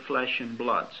partakers of flesh and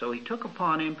blood. So he took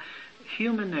upon him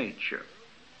human nature.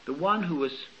 The one who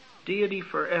was deity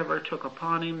forever took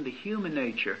upon him the human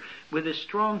nature with this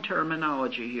strong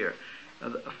terminology here,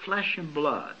 flesh and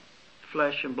blood,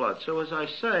 flesh and blood. So as I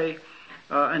say,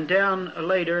 and down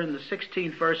later in the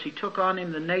 16th verse, he took on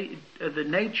him the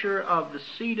nature of the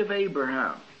seed of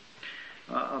Abraham,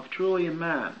 of truly a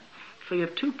man. So you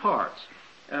have two parts.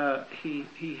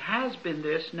 He has been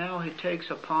this, now he takes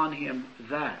upon him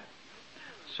that.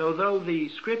 So though the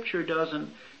scripture doesn't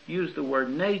use the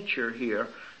word nature here,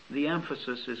 the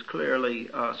emphasis is clearly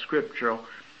scriptural,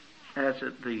 as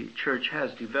the church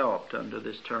has developed under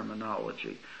this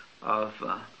terminology of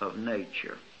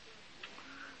nature.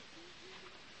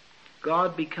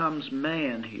 God becomes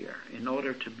man here in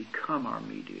order to become our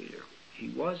mediator. He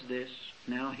was this,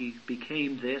 now he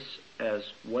became this as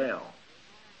well.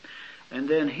 And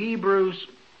then Hebrews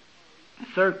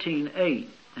 13:8,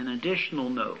 an additional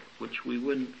note which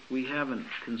we haven't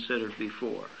considered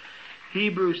before.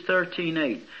 Hebrews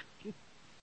 13:8.